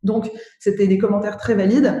 Donc, c'était des commentaires très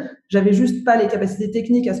valides. J'avais juste pas les capacités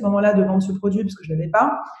techniques à ce moment-là de vendre ce produit parce que je l'avais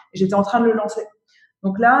pas. Et j'étais en train de le lancer.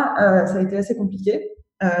 Donc là, ça a été assez compliqué.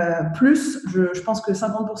 Plus, je pense que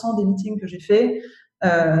 50% des meetings que j'ai faits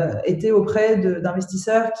étaient auprès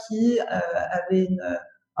d'investisseurs qui avaient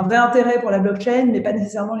un vrai intérêt pour la blockchain, mais pas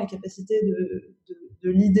nécessairement les capacités de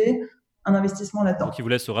l'idée un investissement là-dedans. Donc, ils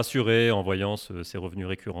voulaient se rassurer en voyant ces revenus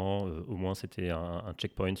récurrents. Au moins, c'était un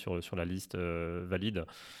checkpoint sur la liste valide.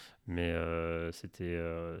 Mais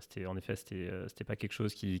en effet, c'était pas quelque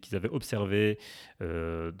chose qu'ils avaient observé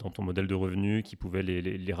dans ton modèle de revenu qui pouvait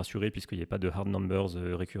les rassurer puisqu'il n'y avait pas de hard numbers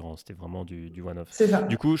récurrents. C'était vraiment du one-off. C'est ça.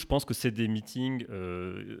 Du coup, je pense que c'est des meetings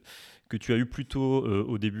que tu as eu plutôt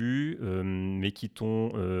au début, mais qui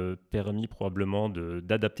t'ont permis probablement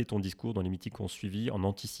d'adapter ton discours dans les meetings qui ont suivi en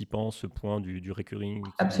anticipant ce point du recurring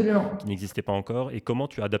qui n'existait pas encore. Et comment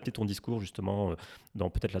tu as adapté ton discours justement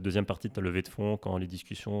dans peut-être la deuxième partie de ta levée de fonds quand les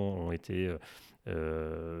discussions ont été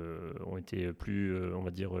plus, on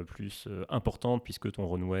va dire, plus importantes puisque ton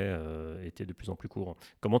runway était de plus en plus court.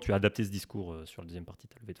 Comment tu as adapté ce discours sur la deuxième partie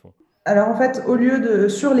de ta levée de fonds? Alors en fait, au lieu de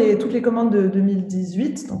sur toutes les commandes de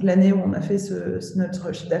 2018, donc l'année où on a fait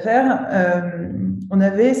notre chiffre d'affaires, on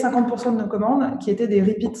avait 50% de nos commandes qui étaient des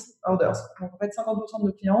repeat orders. Donc en fait, 50% de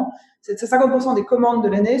nos clients, c'est 50% des commandes de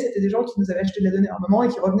l'année, c'était des gens qui nous avaient acheté de la donnée à un moment et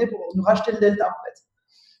qui revenaient pour nous racheter le delta en fait.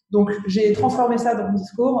 Donc, j'ai transformé ça dans mon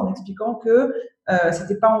discours en expliquant que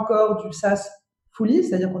c'était pas encore du SaaS fully,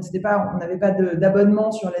 c'est-à-dire qu'on n'avait pas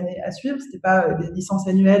d'abonnement sur l'année à suivre, c'était pas des licences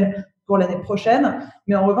annuelles pour l'année prochaine,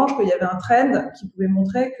 mais en revanche, qu'il y avait un trend qui pouvait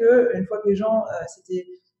montrer que une fois que les gens s'étaient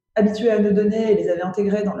habitués à nos données et les avaient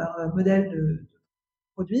intégrées dans leur modèle de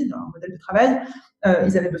produit, dans leur modèle de travail,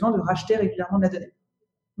 ils avaient besoin de racheter régulièrement de la donnée.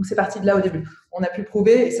 Donc, c'est parti de là au début. On a pu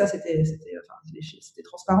prouver, et ça, c'était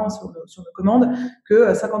transparent sur nos commandes,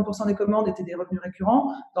 que 50% des commandes étaient des revenus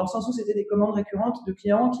récurrents, dans le sens où c'était des commandes récurrentes de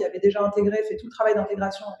clients qui avaient déjà intégré, fait tout le travail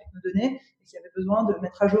d'intégration avec nos données et qui avaient besoin de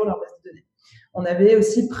mettre à jour leur base de données. On avait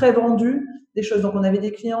aussi pré-vendu des choses. Donc, on avait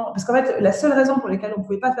des clients... Parce qu'en fait, la seule raison pour laquelle on ne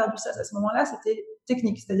pouvait pas faire du SaaS à ce moment-là, c'était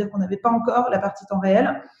technique. C'est-à-dire qu'on n'avait pas encore la partie temps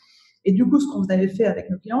réel. Et du coup, ce qu'on avait fait avec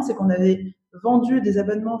nos clients, c'est qu'on avait vendu des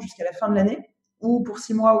abonnements jusqu'à la fin de l'année. ou pour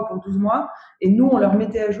 6 mois ou pour 12 mois. Et nous, on leur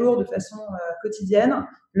mettait à jour de façon quotidienne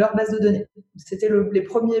leur base de données. C'était les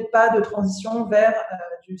premiers pas de transition vers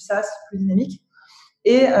du SaaS plus dynamique.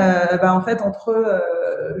 Et en fait, entre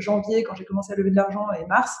janvier, quand j'ai commencé à lever de l'argent, et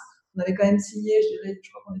mars, on avait quand même signé,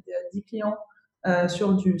 je crois qu'on était à 10 clients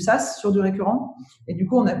sur du SaaS, sur du récurrent. Et du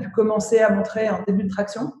coup, on a pu commencer à montrer un début de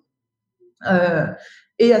traction.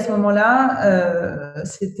 Et à ce moment-là,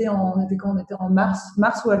 on était en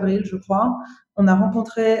mars ou avril, je crois. On a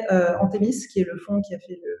rencontré Anthemis, qui est le fonds qui a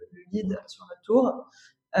fait le lead sur notre tour.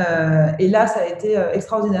 Et là, ça a été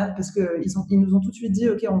extraordinaire parce qu'ils nous ont tout de suite dit,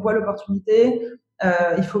 OK, on voit l'opportunité.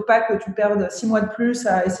 Il faut pas que tu perdes 6 mois de plus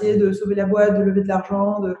à essayer de sauver la boîte, de lever de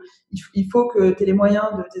l'argent. Il faut que tu aies les moyens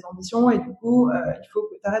de tes ambitions et du coup, il faut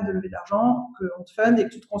que tu arrêtes de lever de l'argent, qu'on te fund et que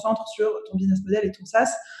tu te concentres sur ton business model et ton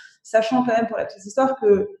SaaS, sachant quand même pour la petite histoire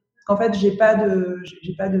qu'en fait, j'ai pas de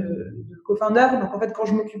co-founder. Donc en fait, quand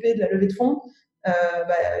je m'occupais de la levée de fonds,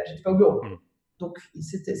 j'étais pas au bureau. Donc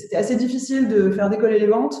c'était assez difficile de faire décoller les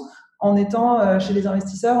ventes en étant chez les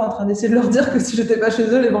investisseurs, en train d'essayer de leur dire que si j'étais pas chez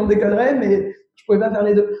eux, les ventes décolleraient, mais je pouvais pas faire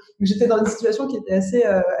les deux. Donc j'étais dans une situation qui était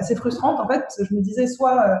assez frustrante en fait, parce que je me disais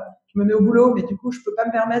soit je me mets au boulot, mais du coup je peux pas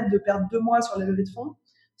me permettre de perdre 2 mois sur la levée de fonds,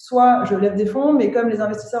 soit je lève des fonds, mais comme les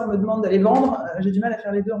investisseurs me demandent d'aller vendre, j'ai du mal à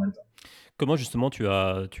faire les deux en même temps. Comment justement tu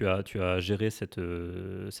as géré cette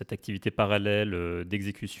activité parallèle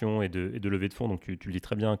d'exécution et de levée de fonds? Donc tu le dis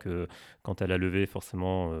très bien que quand tu as la levée,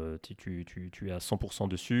 forcément, tu es à 100%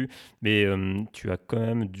 dessus, mais tu as quand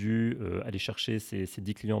même dû aller chercher ces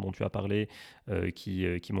 10 clients dont tu as parlé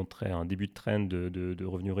qui montraient un début de trend de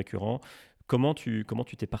revenus récurrents. Comment tu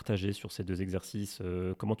t'es partagé sur ces deux exercices?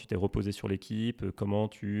 Comment tu t'es reposé sur l'équipe? Comment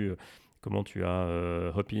tu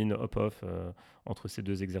as hop in, hop off entre ces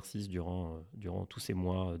deux exercices durant tous ces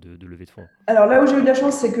mois de levée de fonds? Alors là où j'ai eu de la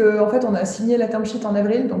chance, c'est qu'en fait, on a signé la term sheet en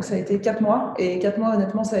avril, donc ça a été 4 mois. Et 4 mois,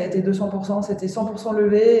 honnêtement, ça a été 200%. C'était 100%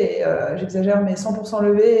 levé, et j'exagère, mais 100%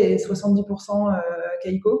 levé et 70%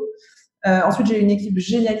 Kaiko. Ensuite, j'ai eu une équipe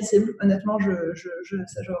génialissime. Honnêtement,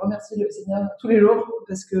 je remercie le Seigneur tous les jours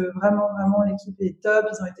parce que vraiment, vraiment, l'équipe est top.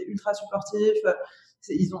 Ils ont été ultra supportifs.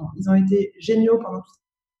 Ils ont été géniaux pendant toute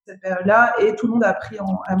cette période-là et tout le monde a appris à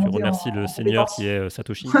monter en Tu remercies le Seigneur qui est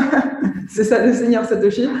Satoshi. C'est ça, le Seigneur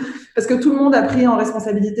Satoshi. Parce que tout le monde a pris en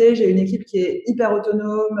responsabilité. J'ai une équipe qui est hyper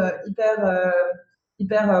autonome,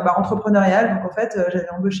 hyper entrepreneuriale. Donc en fait, j'avais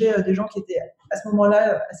embauché des gens qui étaient à ce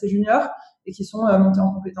moment-là assez juniors et qui sont montés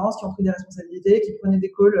en compétences, qui ont pris des responsabilités, qui prenaient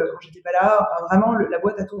des calls quand j'étais pas là. Enfin, vraiment, la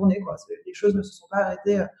boîte a tourné, quoi. Les choses ne se sont pas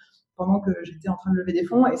arrêtées pendant que j'étais en train de lever des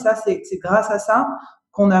fonds. Et ça, c'est grâce à ça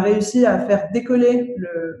qu'on a réussi à faire décoller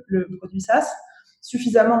le produit SaaS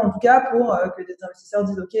suffisamment, en tout cas, pour que des investisseurs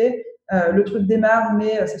disent OK, le truc démarre,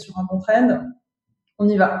 mais c'est sur un bon trend, on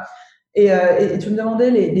y va. Et tu me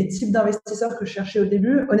demandais les types d'investisseurs que je cherchais au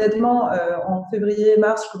début. Honnêtement, en février,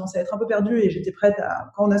 mars, je commençais à être un peu perdue et j'étais prête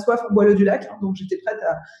quand on a soif, on boit l'eau du lac. Hein, donc j'étais prête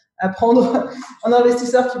à prendre un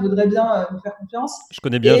investisseur qui voudrait bien nous faire confiance. Je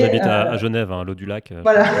connais bien, j'habite à Genève, l'eau du lac.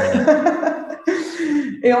 Voilà.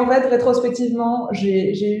 Et en fait, rétrospectivement,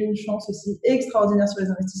 j'ai eu une chance aussi extraordinaire sur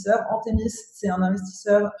les investisseurs. Anthemis, c'est un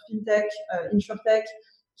investisseur fintech, insurtech,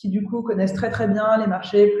 qui du coup connaissent très très bien les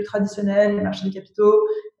marchés plus traditionnels, les marchés des capitaux,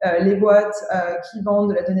 les boîtes qui vendent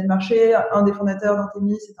de la donnée de marché. Un des fondateurs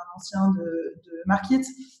d'Anthemis est un ancien de Markit.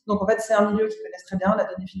 Donc en fait, c'est un milieu qu'ils connaissent très bien, la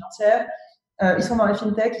donnée financière. Ils sont dans la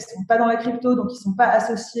fintech, ils sont pas dans la crypto, donc ils sont pas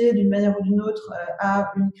associés d'une manière ou d'une autre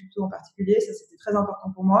à une crypto en particulier. Ça, c'était très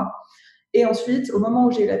important pour moi. Et ensuite, au moment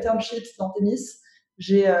où j'ai eu la term sheet d'Anthemis,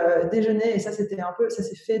 j'ai déjeuné, et ça s'est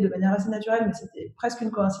fait de manière assez naturelle, mais c'était presque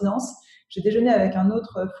une coïncidence. J'ai déjeuné avec un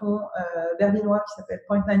autre fonds berlinois qui s'appelle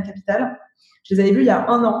Point9 Capital. Je les avais vus il y a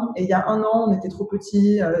 1 an, et il y a 1 an, on était trop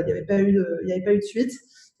petits, il n'y avait pas eu de suite.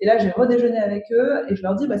 Et là, j'ai redéjeuné avec eux, et je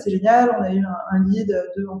leur dis, c'est génial, on a eu un lead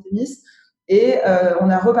de Anthemis, et on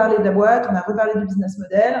a reparlé de la boîte, on a reparlé du business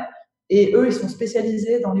model, et eux, ils sont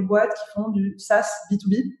spécialisés dans les boîtes qui font du SaaS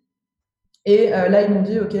B2B. Et là, ils m'ont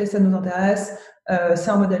dit, OK, ça nous intéresse, c'est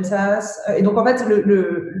un modèle SaaS. Et donc, en fait,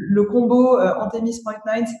 le combo Anthemis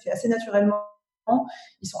Point9 s'est fait assez naturellement.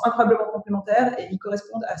 Ils sont incroyablement complémentaires et ils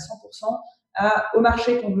correspondent à 100% au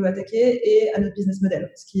marché qu'on veut attaquer et à notre business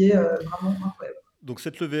model, ce qui est vraiment incroyable. Donc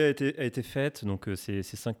cette levée a été faite, donc ces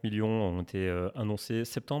 5 millions ont été annoncés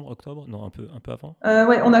septembre, octobre? Non, un peu avant?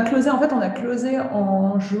 Ouais, on a closé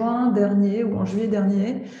en juin dernier ou en juillet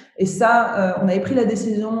dernier. Et ça, on avait pris la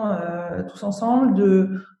décision tous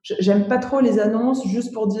ensemble. J'aime pas trop les annonces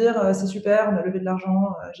juste pour dire c'est super, on a levé de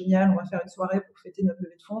l'argent, génial, on va faire une soirée pour fêter notre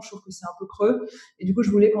levée de fonds. Je trouve que c'est un peu creux. Et du coup,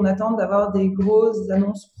 je voulais qu'on attende d'avoir des grosses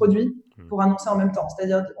annonces produits pour annoncer en même temps.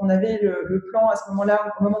 C'est-à-dire, on avait le plan à ce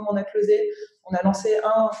moment-là, au moment où on a closé, on a lancé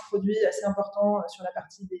un produit assez important sur la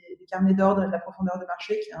partie des carnets d'ordre et de la profondeur de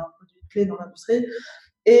marché, qui est un produit clé dans l'industrie.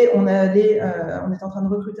 Et on était en train de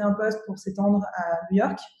recruter un poste pour s'étendre à New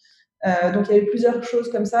York. Donc, il y a eu plusieurs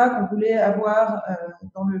choses comme ça qu'on voulait avoir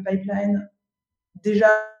dans le pipeline déjà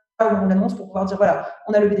où on l'annonce pour pouvoir dire voilà,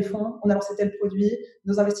 on a levé des fonds, on a lancé tel produit,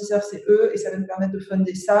 nos investisseurs c'est eux et ça va nous permettre de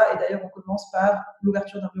funder ça. Et d'ailleurs, on commence par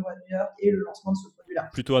l'ouverture d'un bureau à New York et le lancement de ce produit-là.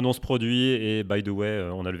 Plutôt annonce produit et by the way,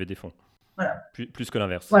 on a levé des fonds. Voilà. Plus que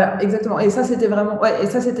l'inverse. Voilà, exactement. Et ça, c'était vraiment, et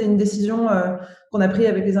ça, c'était une décision qu'on a prise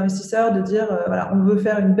avec les investisseurs de dire voilà, on veut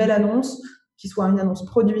faire une belle annonce qui soit une annonce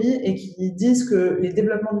produit et qui dise que les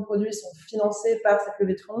développements du produit sont financés par cette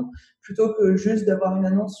levée de fonds plutôt que juste d'avoir une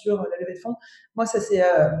annonce sur la levée de fonds. Moi, ça,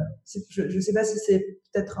 je sais pas si c'est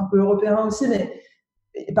peut-être un peu européen aussi, mais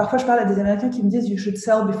parfois, je parle à des Américains qui me disent you should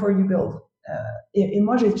sell before you build. Et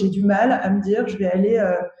moi, j'ai du mal à me dire je vais aller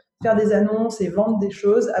faire des annonces et vendre des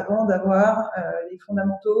choses avant d'avoir les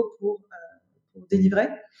fondamentaux pour délivrer.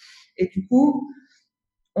 Et du coup,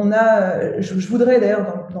 je voudrais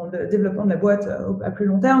d'ailleurs dans le développement de la boîte à plus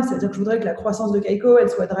long terme, c'est-à-dire que je voudrais que la croissance de Kaiko, elle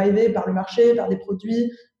soit drivée par le marché, par des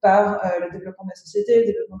produits, par le développement de la société, le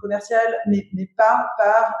développement commercial, mais pas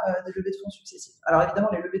par des levées de fonds successives. Alors évidemment,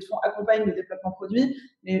 les levées de fonds accompagnent le développement produit,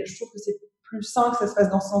 mais je trouve que c'est plus sain que ça se fasse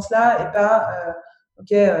dans ce sens-là et pas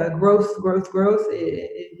growth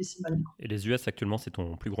et VC money. Et les US actuellement, c'est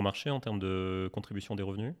ton plus gros marché en termes de contribution des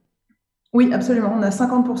revenus ? Oui, absolument. On a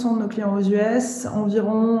 50% de nos clients aux US,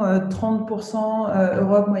 environ 30%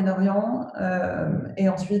 Europe, Moyen-Orient, et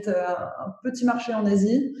ensuite un petit marché en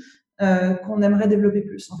Asie qu'on aimerait développer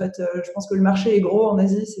plus. En fait, je pense que le marché est gros en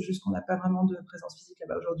Asie, c'est juste qu'on n'a pas vraiment de présence physique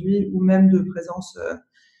là-bas aujourd'hui, ou même de présence,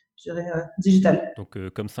 je dirais, digitale. Donc,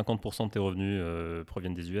 comme 50% de tes revenus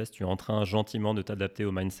proviennent des US, tu es en train gentiment de t'adapter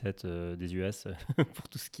au mindset des US pour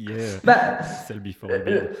tout ce qui est sell before you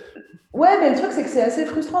build. Ouais, mais le truc, c'est que c'est assez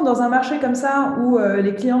frustrant dans un marché comme ça où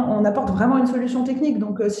les clients, on apporte vraiment une solution technique.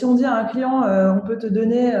 Donc, si on dit à un client, on peut te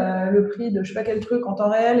donner le prix de je sais pas quel truc en temps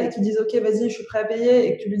réel et qu'ils disent, OK, vas-y, je suis prêt à payer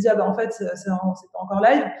et que tu lui dis, ah ben en fait, c'est pas encore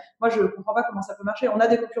live. Moi, je comprends pas comment ça peut marcher. On a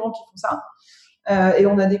des concurrents qui font ça et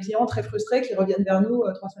on a des clients très frustrés qui reviennent vers nous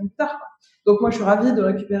 3 semaines plus tard. Donc, moi, je suis ravie de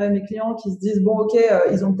récupérer mes clients qui se disent, bon, OK,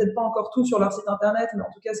 ils ont peut-être pas encore tout sur leur site internet, mais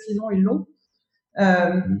en tout cas, ce qu'ils ont, ils l'ont.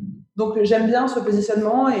 Donc j'aime bien ce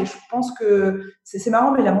positionnement et je pense que c'est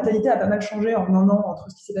marrant, mais la mentalité a pas mal changé en un an entre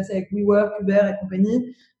ce qui s'est passé avec WeWork, Uber et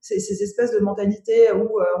compagnie. Ces espèces de mentalité où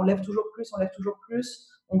on lève toujours plus,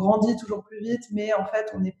 on grandit toujours plus vite, mais en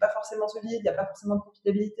fait on n'est pas forcément solide, il n'y a pas forcément de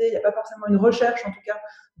profitabilité, il n'y a pas forcément une recherche en tout cas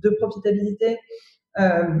de profitabilité.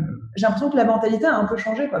 J'ai l'impression que la mentalité a un peu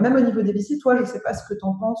changé, quoi. Même au niveau des VC, toi, je ne sais pas ce que tu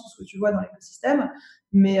en penses ou ce que tu vois dans l'écosystème,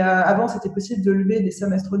 mais avant, c'était possible de lever des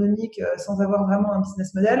sommes astronomiques sans avoir vraiment un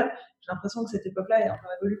business model. J'ai l'impression que cette époque-là est un peu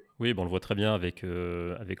révolue. Oui, bon, on le voit très bien avec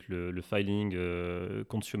le filing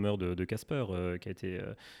consumer de Casper qui a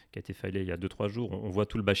été filé il y a 2-3 jours. On voit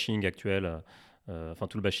tout le bashing actuel. Enfin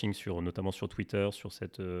tout le bashing notamment sur Twitter, sur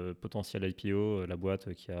cette potentielle IPO, la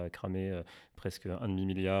boîte qui a cramé presque $1,5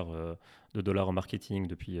 milliard de dollars en marketing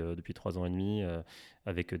depuis 3 ans et demi,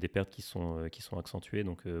 avec des pertes qui sont accentuées.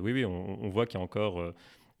 Donc oui, on voit qu'il y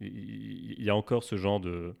a encore ce genre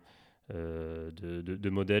de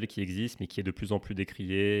modèle qui existe, mais qui est de plus en plus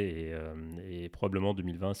décrié, et probablement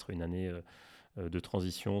 2020 sera une année de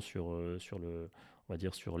transition sur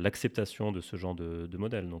l'acceptation de ce genre de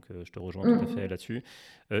modèle. Donc, je te rejoins tout à fait là-dessus.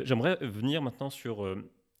 J'aimerais venir maintenant sur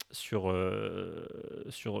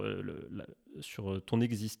ton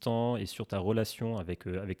existant et sur ta relation avec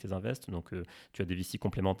tes invests. Donc, tu as des VC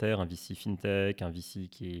complémentaires, un VC FinTech, un VC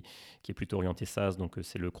qui est plutôt orienté SaaS. Donc,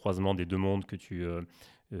 c'est le croisement des deux mondes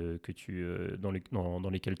dans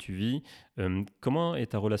lesquels tu vis. Comment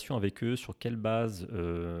est ta relation avec eux? Sur quelle base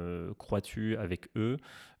crois-tu avec eux?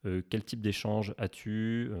 Quel type d'échange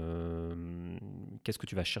as-tu? Qu'est-ce que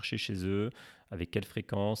tu vas chercher chez eux? Avec quelle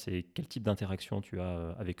fréquence? Et quel type d'interaction tu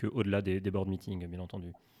as avec eux au-delà des board meetings, bien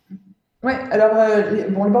entendu? Ouais, alors les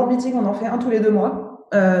board meetings, on en fait un tous les 2 mois.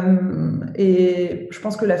 Et je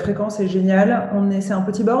pense que la fréquence est géniale. C'est un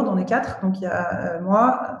petit board, on est 4. Donc il y a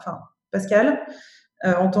moi, enfin Pascal,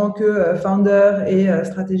 en tant que founder et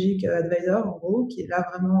stratégique advisor, en gros, qui est là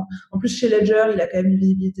vraiment. En plus, chez Ledger, il a quand même une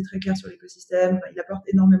visibilité très claire sur l'écosystème. Il apporte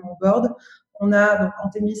énormément au board. On a donc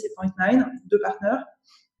Antemis et Point9, 2 partenaires,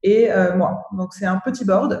 et moi. Donc c'est un petit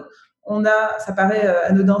board. ça paraît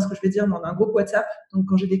anodin ce que je vais dire, mais on a un groupe WhatsApp. Donc,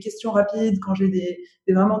 quand j'ai des questions rapides, quand j'ai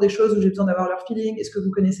vraiment des choses où j'ai besoin d'avoir leur feeling, est-ce que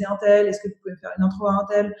vous connaissez un tel? Est-ce que vous pouvez me faire une intro à un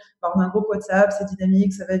tel? On a un groupe WhatsApp, c'est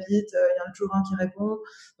dynamique, ça va vite, il y en a toujours un qui répond.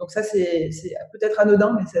 Donc ça, c'est peut-être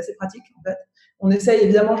anodin, mais c'est assez pratique, en fait. On essaye,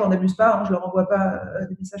 évidemment, j'en abuse pas, je leur envoie pas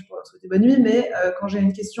des messages pour leur souhaiter bonne nuit, mais quand j'ai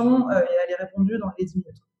une question, elle est répondue dans les 10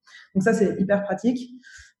 minutes. Donc ça, c'est hyper pratique.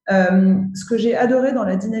 Ce que j'ai adoré dans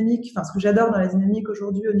la dynamique, ce que j'adore dans la dynamique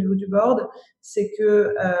aujourd'hui au niveau du board, c'est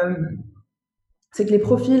que les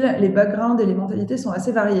profils, les backgrounds et les mentalités sont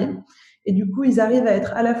assez variés. Et du coup, ils arrivent à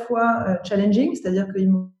être à la fois challenging, c'est-à-dire qu'ils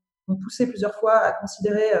m'ont poussé plusieurs fois à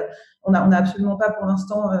considérer, on n'a absolument pas pour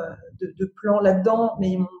l'instant de plan là-dedans, mais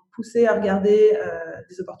ils m'ont poussé à regarder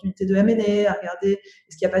des opportunités de M&A, à regarder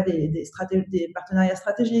est-ce qu'il n'y a pas des partenariats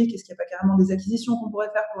stratégiques, est-ce qu'il n'y a pas carrément des acquisitions qu'on pourrait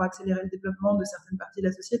faire pour accélérer le développement de certaines parties de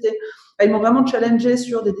la société. Ils m'ont vraiment challengé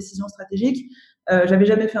sur des décisions stratégiques. J'avais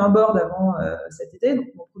jamais fait un board avant cet été, donc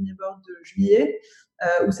mon premier board de juillet,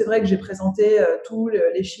 où c'est vrai que j'ai présenté tous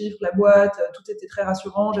les chiffres, la boîte, tout était très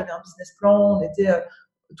rassurant, j'avais un business plan,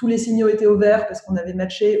 tous les signaux étaient au vert parce qu'on avait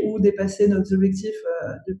matché ou dépassé nos objectifs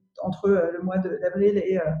entre le mois d'avril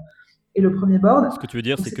et le premier board. Ce que tu veux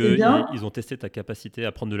dire, c'est qu'ils ont testé ta capacité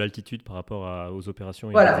à prendre de l'altitude par rapport aux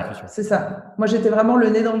opérations et à l'exécution. C'est ça. Moi, j'étais vraiment le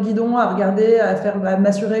nez dans le guidon à regarder, à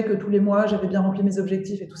m'assurer que tous les mois, j'avais bien rempli mes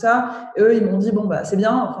objectifs et tout ça. Et eux, ils m'ont dit, bon, c'est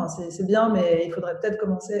bien, c'est bien, mais il faudrait peut-être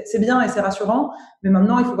commencer. C'est bien et c'est rassurant, mais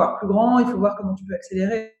maintenant, il faut voir plus grand, il faut voir comment tu peux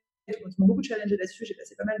accélérer. Ils m'ont beaucoup challengé là-dessus. J'ai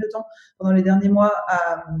passé pas mal de temps pendant les derniers mois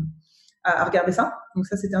à regarder ça. Donc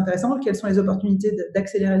ça, c'était intéressant. Quelles sont les opportunités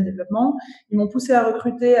d'accélérer le développement? Ils m'ont poussé à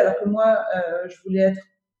recruter alors que moi, je voulais être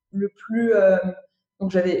le plus...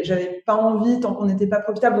 donc j'avais pas envie tant qu'on n'était pas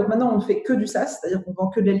profitable. Donc maintenant, on ne fait que du SaaS, c'est-à-dire qu'on vend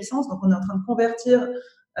que de la licence. Donc on est en train de convertir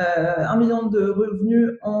 1 million de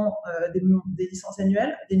revenus en des licences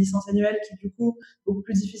annuelles. Des licences annuelles qui, du coup, beaucoup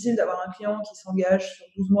plus difficile d'avoir un client qui s'engage sur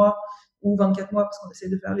 12 mois ou 24 mois, parce qu'on essaie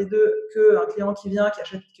de faire les deux, qu'un client qui vient, qui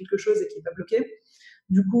achète quelque chose et qui n'est pas bloqué.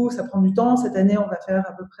 Du coup, ça prend du temps. Cette année, on va faire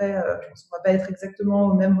à peu près, je pense qu'on va pas être exactement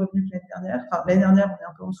au même revenu que l'année dernière. Enfin, l'année dernière, on est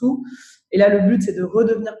un peu en dessous. Et là, le but, c'est de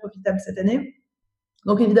redevenir profitable cette année.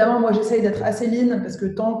 Donc, évidemment, moi, j'essaye d'être assez lean parce que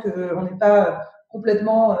tant qu'on n'est pas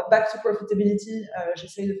complètement back to profitability,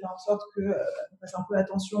 j'essaye de faire en sorte qu'on fasse un peu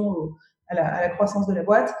attention à la croissance de la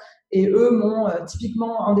boîte. Et eux m'ont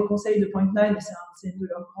typiquement un des conseils de Point9, c'est une de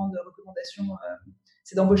leurs grandes recommandations,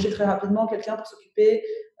 c'est d'embaucher très rapidement quelqu'un pour s'occuper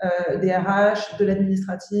des RH, de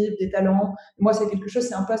l'administratif, des talents. Et moi, c'est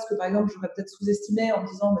un poste que, par exemple, j'aurais peut-être sous-estimé en me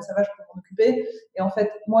disant, ça va, je peux m'en occuper. Et en fait,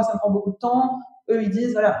 moi, ça me prend beaucoup de temps. Eux, ils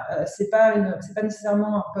disent, voilà, c'est pas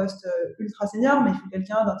nécessairement un poste ultra senior, mais il faut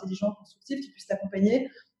quelqu'un d'intelligent, constructif, qui puisse t'accompagner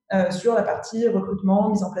sur la partie recrutement,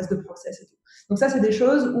 mise en place de process et tout. Donc ça, c'est des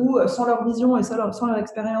choses où, sans leur vision et sans leur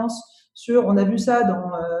expérience on a vu ça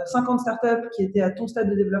dans 50 startups qui étaient à ton stade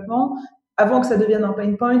de développement, avant que ça devienne un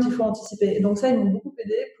pain point, il faut anticiper. Et donc ça, ils m'ont beaucoup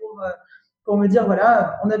aidé pour me dire,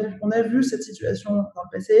 voilà, on a vu cette situation dans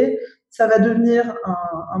le passé, ça va devenir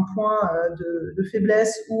un point de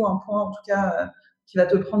faiblesse ou un point, en tout cas, qui va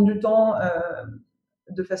te prendre du temps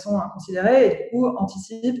de façon inconsidérée, et du coup,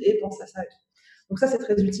 anticipe et pense à ça. Donc ça, c'est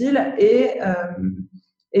très utile. Et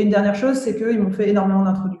une dernière chose, c'est qu'ils m'ont fait énormément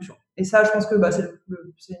d'introductions. Et ça, je pense que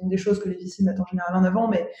c'est une des choses que les VC mettent en général en avant,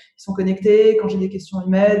 mais ils sont connectés. Quand j'ai des questions, ils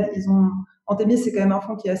m'aident. Anthemis, c'est quand même un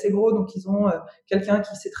fonds qui est assez gros, donc ils ont quelqu'un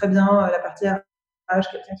qui sait très bien la partie RH,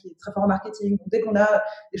 quelqu'un qui est très fort en marketing. Donc, dès qu'on a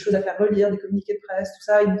des choses à faire relire, des communiqués de presse, tout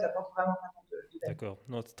ça, ils nous apportent vraiment de l'aide. D'accord,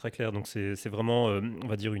 non, c'est très clair. Donc c'est vraiment, on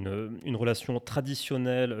va dire, une relation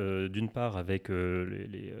traditionnelle, d'une part avec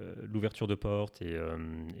l'ouverture de portes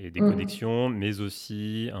et des connexions, mais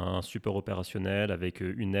aussi un support opérationnel avec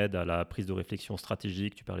une aide à la prise de réflexion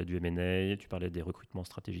stratégique. Tu parlais du M&A, tu parlais des recrutements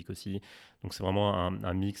stratégiques aussi. Donc c'est vraiment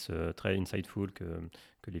un mix très insightful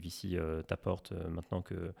que les VC t'apportent maintenant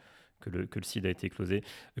que le seed a été closé.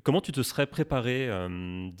 Comment tu te serais préparé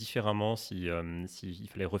différemment s'il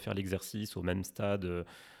fallait refaire l'exercice au même stade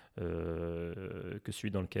que celui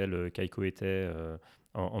dans lequel Kaiko était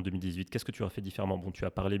en 2018? Qu'est-ce que tu aurais fait différemment? Bon, tu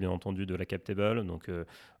as parlé bien entendu de la cap table, donc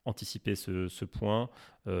anticiper ce point,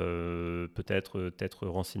 peut-être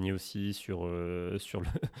renseigner aussi sur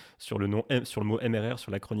le mot MRR,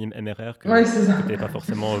 sur l'acronyme MRR que tu n'avais pas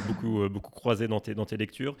forcément beaucoup croisé dans tes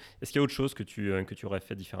lectures. Est-ce qu'il y a autre chose que tu aurais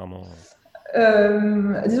fait différemment?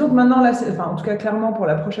 Disons que maintenant, là, en tout cas clairement pour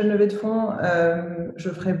la prochaine levée de fonds, je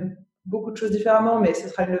ferai beaucoup de choses différemment, mais ce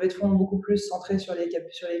sera une levée de fonds beaucoup plus centrée sur les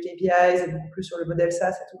KPIs et beaucoup plus sur le modèle SaaS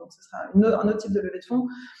et tout. Donc, ce sera un autre type de levée de fonds.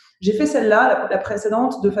 J'ai fait celle-là, la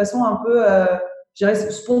précédente, de façon un peu, je dirais,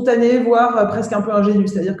 spontanée, voire presque un peu ingénue.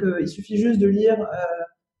 C'est-à-dire qu'il suffit juste de lire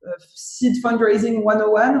Seed Fundraising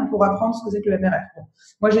 101 pour apprendre ce que c'est que le MRR. Bon.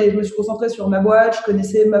 Moi, je me suis concentrée sur ma boîte, je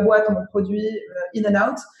connaissais ma boîte, mon produit in and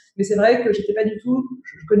out, mais c'est vrai que j'étais pas du tout,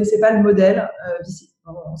 je connaissais pas le modèle VC.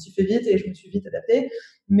 On s'y fait vite et je me suis vite adaptée.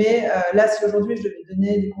 Mais là, si aujourd'hui je devais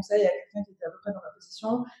donner des conseils à quelqu'un qui était à peu près dans ma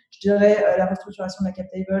position, je dirais la restructuration de la cap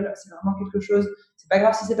table, c'est vraiment quelque chose. C'est pas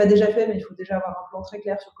grave si c'est pas déjà fait, mais il faut déjà avoir un plan très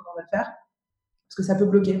clair sur comment on va le faire, parce que ça peut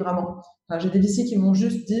bloquer vraiment. Enfin, j'ai des VC qui m'ont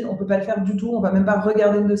juste dit on peut pas le faire du tout, on va même pas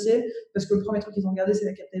regarder le dossier, parce que le premier truc qu'ils ont regardé c'est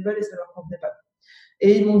la cap table et ça leur convenait pas.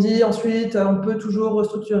 Et ils m'ont dit ensuite on peut toujours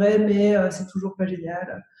restructurer, mais c'est toujours pas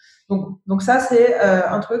génial. Donc ça c'est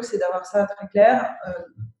un truc, c'est d'avoir ça très clair.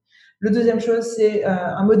 Le deuxième chose, c'est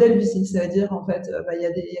un modèle VC, c'est-à-dire en fait, il y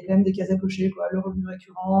a quand même des cases à cocher, quoi. Le revenu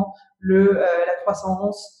récurrent, la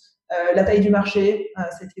croissance, la taille du marché.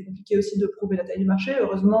 C'était compliqué aussi de prouver la taille du marché.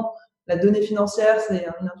 Heureusement, la donnée financière, c'est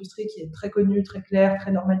une industrie qui est très connue, très claire,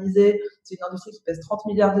 très normalisée. C'est une industrie qui pèse 30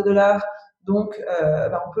 milliards de dollars. Donc,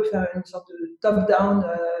 on peut faire une sorte de top-down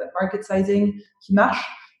market sizing qui marche.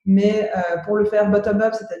 Mais pour le faire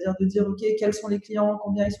bottom-up, c'est-à-dire de dire, OK, quels sont les clients,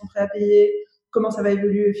 combien ils sont prêts à payer, comment ça va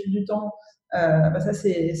évoluer au fil du temps, ça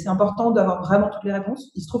c'est important d'avoir vraiment toutes les réponses.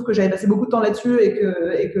 Il se trouve que j'avais passé beaucoup de temps là-dessus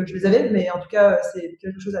et que je les avais, mais en tout cas, c'est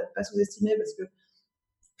quelque chose à ne pas sous-estimer parce que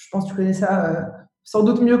je pense que tu connais ça sans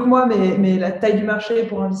doute mieux que moi, mais la taille du marché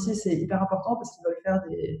pour un VC, c'est hyper important parce qu'ils veulent faire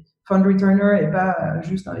des fund returners et pas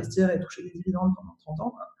juste investir et toucher des dividendes pendant 30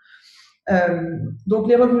 ans. Donc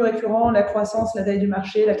les revenus récurrents, la croissance, la taille du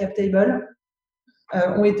marché, la cap table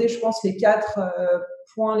ont été, je pense, les 4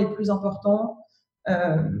 points les plus importants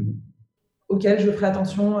auxquels je ferais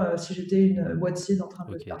attention si j'étais une boîte seed en train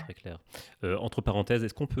de faire. Ok, très clair. Entre parenthèses,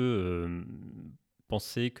 est-ce qu'on peut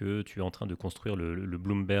penser que tu es en train de construire le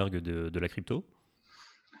Bloomberg de la crypto ?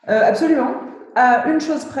 Absolument. À une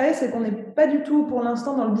chose près, c'est qu'on n'est pas du tout pour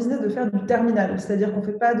l'instant dans le business de faire du terminal, c'est-à-dire qu'on ne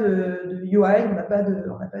fait pas de UI, on n'a pas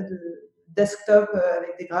de desktop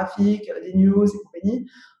avec des graphiques, des news et compagnie.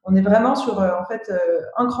 On est vraiment sur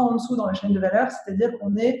un cran en dessous dans la chaîne de valeur, c'est-à-dire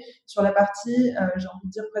qu'on est sur la partie, j'ai envie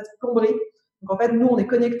de dire presque plomberie. Donc en fait, nous, on est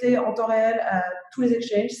connecté en temps réel à tous les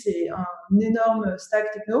exchanges. C'est un énorme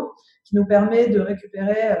stack techno qui nous permet de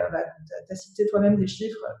récupérer, tu as cité toi-même des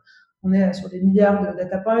chiffres, on est sur des milliards de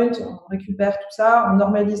data points, on récupère tout ça, on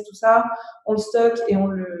normalise tout ça, on le stocke et on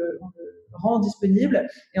le rend disponible.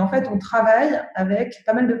 Et en fait, on travaille avec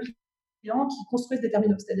pas mal de clients qui construisent des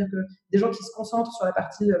terminaux, c'est-à-dire que des gens qui se concentrent sur la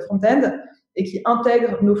partie front-end et qui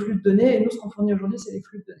intègrent nos flux de données. Et nous, ce qu'on fournit aujourd'hui, c'est les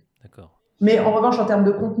flux de données. D'accord. Mais en revanche, en termes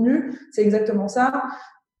de contenu, c'est exactement ça.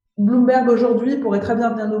 Bloomberg aujourd'hui pourrait très bien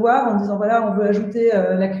venir nous voir en disant voilà, on veut ajouter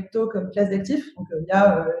la crypto comme classe d'actifs. Donc il y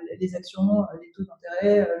a les actions, les taux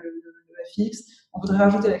d'intérêt, le FX. On voudrait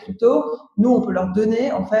rajouter la crypto. Nous, on peut leur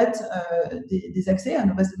donner en fait des accès à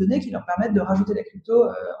nos bases de données qui leur permettent de rajouter la crypto en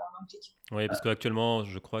un clic. Oui, parce qu'actuellement,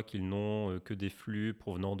 je crois qu'ils n'ont que des flux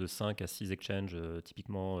provenant de 5 à 6 exchanges,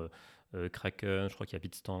 typiquement Kraken, je crois qu'il y a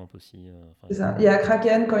Bitstamp aussi. C'est ça. Il y a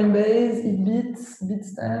Kraken, Coinbase, Hitbit,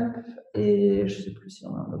 Bitstamp et je ne sais plus s'il y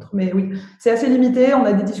en a un autre. Mais oui, c'est assez limité. On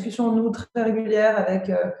a des discussions, nous, très régulières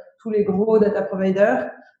avec tous les gros data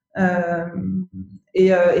providers.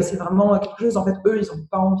 Et c'est vraiment quelque chose, en fait, eux, ils n'ont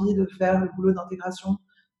pas envie de faire le boulot d'intégration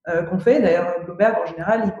qu'on fait. D'ailleurs, Bloomberg, en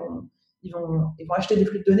général, ils vont acheter des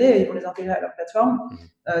flux de données et ils vont les intégrer à leur plateforme.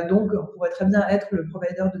 Donc, on pourrait très bien être le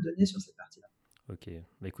provider de données sur cette partie-là. Ok,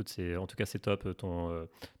 bah écoute, en tout cas c'est top.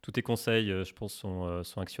 Tous tes conseils, je pense,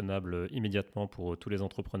 sont actionnables immédiatement pour tous les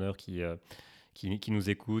entrepreneurs qui nous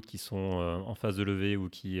écoutent, qui sont en phase de levée ou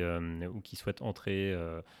qui souhaitent entrer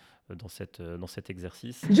dans cet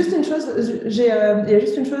exercice. Juste une chose, il y a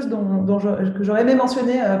juste une chose que j'aurais aimé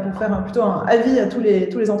mentionner pour faire plutôt un avis à tous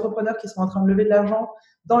les entrepreneurs qui sont en train de lever de l'argent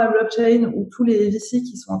dans la blockchain ou tous les VC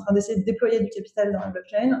qui sont en train d'essayer de déployer du capital dans la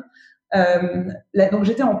blockchain. Donc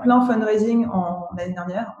j'étais en plein fundraising l'année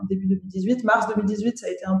dernière, en début 2018. Mars 2018, ça a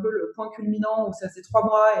été un peu le point culminant où ça faisait 3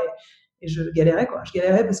 mois et je galérais, quoi. Je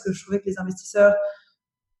galérais parce que je trouvais que les investisseurs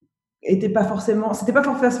c'était pas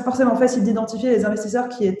forcément facile d'identifier les investisseurs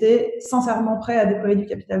qui étaient sincèrement prêts à déployer du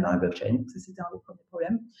capital dans la blockchain. Ça, c'était un des premiers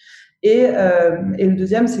problèmes. Et le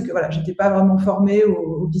deuxième, c'est que voilà, j'étais pas vraiment formée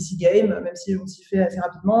au VC game, même si on s'y fait assez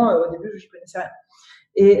rapidement. Au début, je connaissais rien.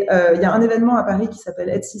 Et il y a un événement à Paris qui s'appelle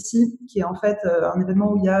EthCC, qui est en fait un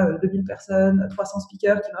événement où il y a 2000 personnes, 300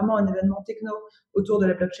 speakers, qui est vraiment un événement techno autour de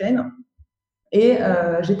la blockchain. Et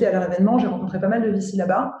j'étais à leur événement, j'ai rencontré pas mal de VC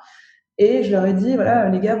là-bas. Et je leur ai dit, voilà,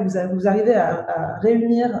 les gars, vous arrivez à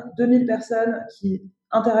réunir 2000 personnes qui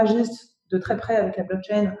interagissent de très près avec la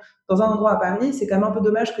blockchain dans un endroit à Paris. C'est quand même un peu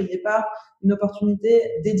dommage qu'il n'y ait pas une opportunité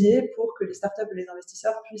dédiée pour que les startups et les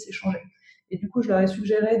investisseurs puissent échanger. Et du coup, je leur ai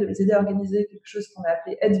suggéré de les aider à organiser quelque chose qu'on a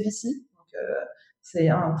appelé EdVC. Donc, c'est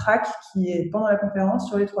un track qui est pendant la conférence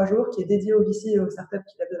sur les 3 jours, qui est dédié aux VC et aux startups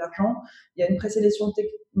qui lèvent de l'argent. Il y a une présélection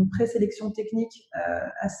technique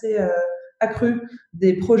assez accrue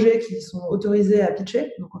des projets qui sont autorisés à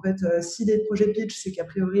pitcher. Donc en fait, si les projets pitch, c'est qu'a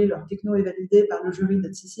priori leur techno est validé par le jury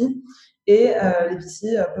d'EdCC et les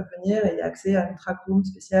VC peuvent venir et il y a accès à une track room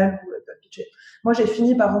spéciale où ils peuvent pitcher. Moi, j'ai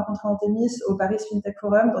fini par rencontrer Antémis au Paris FinTech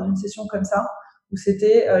Forum dans une session comme ça où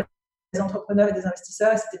c'était des entrepreneurs et des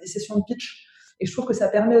investisseurs et c'était des sessions de pitch. Et je trouve que ça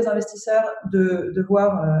permet aux investisseurs de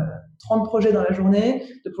voir 30 projets dans la journée,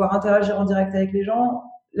 de pouvoir interagir en direct avec les gens.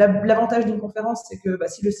 L'avantage d'une conférence, c'est que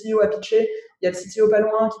si le CEO a pitché, il y a le CTO pas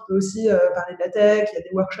loin qui peut aussi parler de la tech, il y a des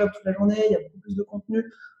workshops toute la journée, il y a beaucoup plus de contenu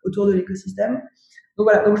autour de l'écosystème. Donc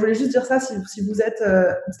voilà, donc je voulais juste dire ça, si vous êtes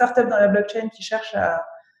une startup dans la blockchain qui cherche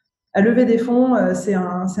à lever des fonds, c'est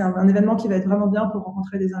un événement qui va être vraiment bien pour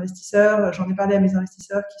rencontrer des investisseurs. J'en ai parlé à mes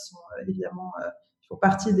investisseurs qui sont évidemment qui font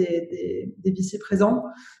partie des VC présents.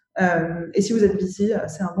 Et si vous êtes VC,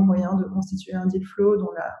 c'est un bon moyen de constituer un deal flow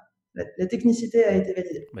dont la technicité a été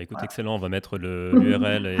validée. Écoute, voilà. Excellent, on va mettre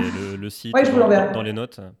l'URL et le site dans les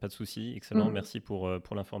notes, pas de souci. Excellent, merci pour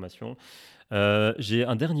l'information. J'ai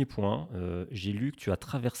un dernier point. J'ai lu que tu as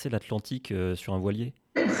traversé l'Atlantique sur un voilier.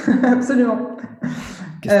 Absolument.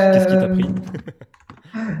 Qu'est-ce qui t'a pris?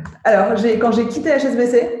 Alors, quand j'ai quitté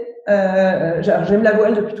HSBC, j'aime la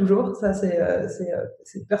voile depuis toujours, ça c'est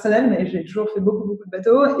personnel, mais j'ai toujours fait beaucoup de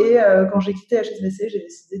bateaux. Et quand j'ai quitté HSBC, j'ai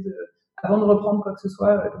décidé avant de reprendre quoi que ce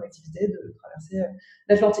soit comme activité, de traverser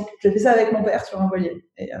l'Atlantique. J'ai fait ça avec mon père sur un voilier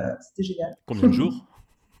et c'était génial. Combien de jours?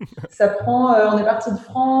 Ça prend, on est parti de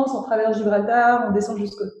France, on traverse Gibraltar, on descend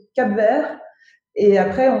jusqu'au Cap-Vert et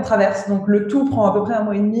après on traverse. Donc le tout prend à peu près 1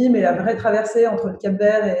 mois et demi, mais la vraie traversée entre le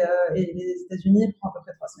Cap-Vert et les États-Unis prend à peu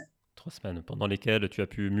près 3 semaines. 3 semaines, pendant lesquelles tu as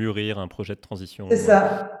pu mûrir un projet de transition. C'est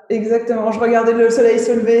ça, exactement. Je regardais le soleil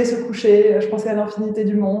se lever, se coucher, je pensais à l'infinité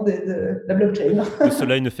du monde et de la blockchain. Le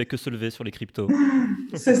soleil ne fait que se lever sur les cryptos.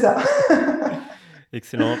 C'est ça.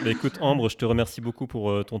 Excellent. Écoute, Ambre, je te remercie beaucoup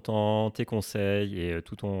pour ton temps, tes conseils et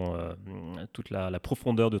toute la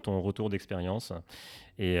profondeur de ton retour d'expérience.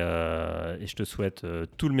 Et je te souhaite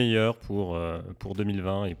tout le meilleur pour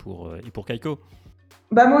 2020 et pour Kaiko.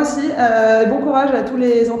 Moi aussi, bon courage à tous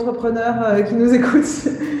les entrepreneurs qui nous écoutent.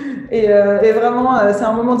 Et vraiment, c'est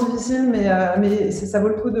un moment difficile, mais ça vaut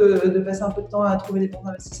le coup de passer un peu de temps à trouver des bons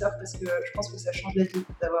investisseurs parce que je pense que ça change la vie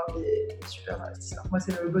d'avoir des super investisseurs. Moi,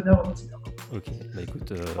 c'est le bonheur au quotidien. Ok,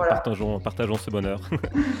 écoute, voilà. partageons ce bonheur.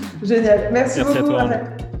 Génial, merci beaucoup. À toi.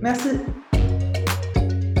 Merci.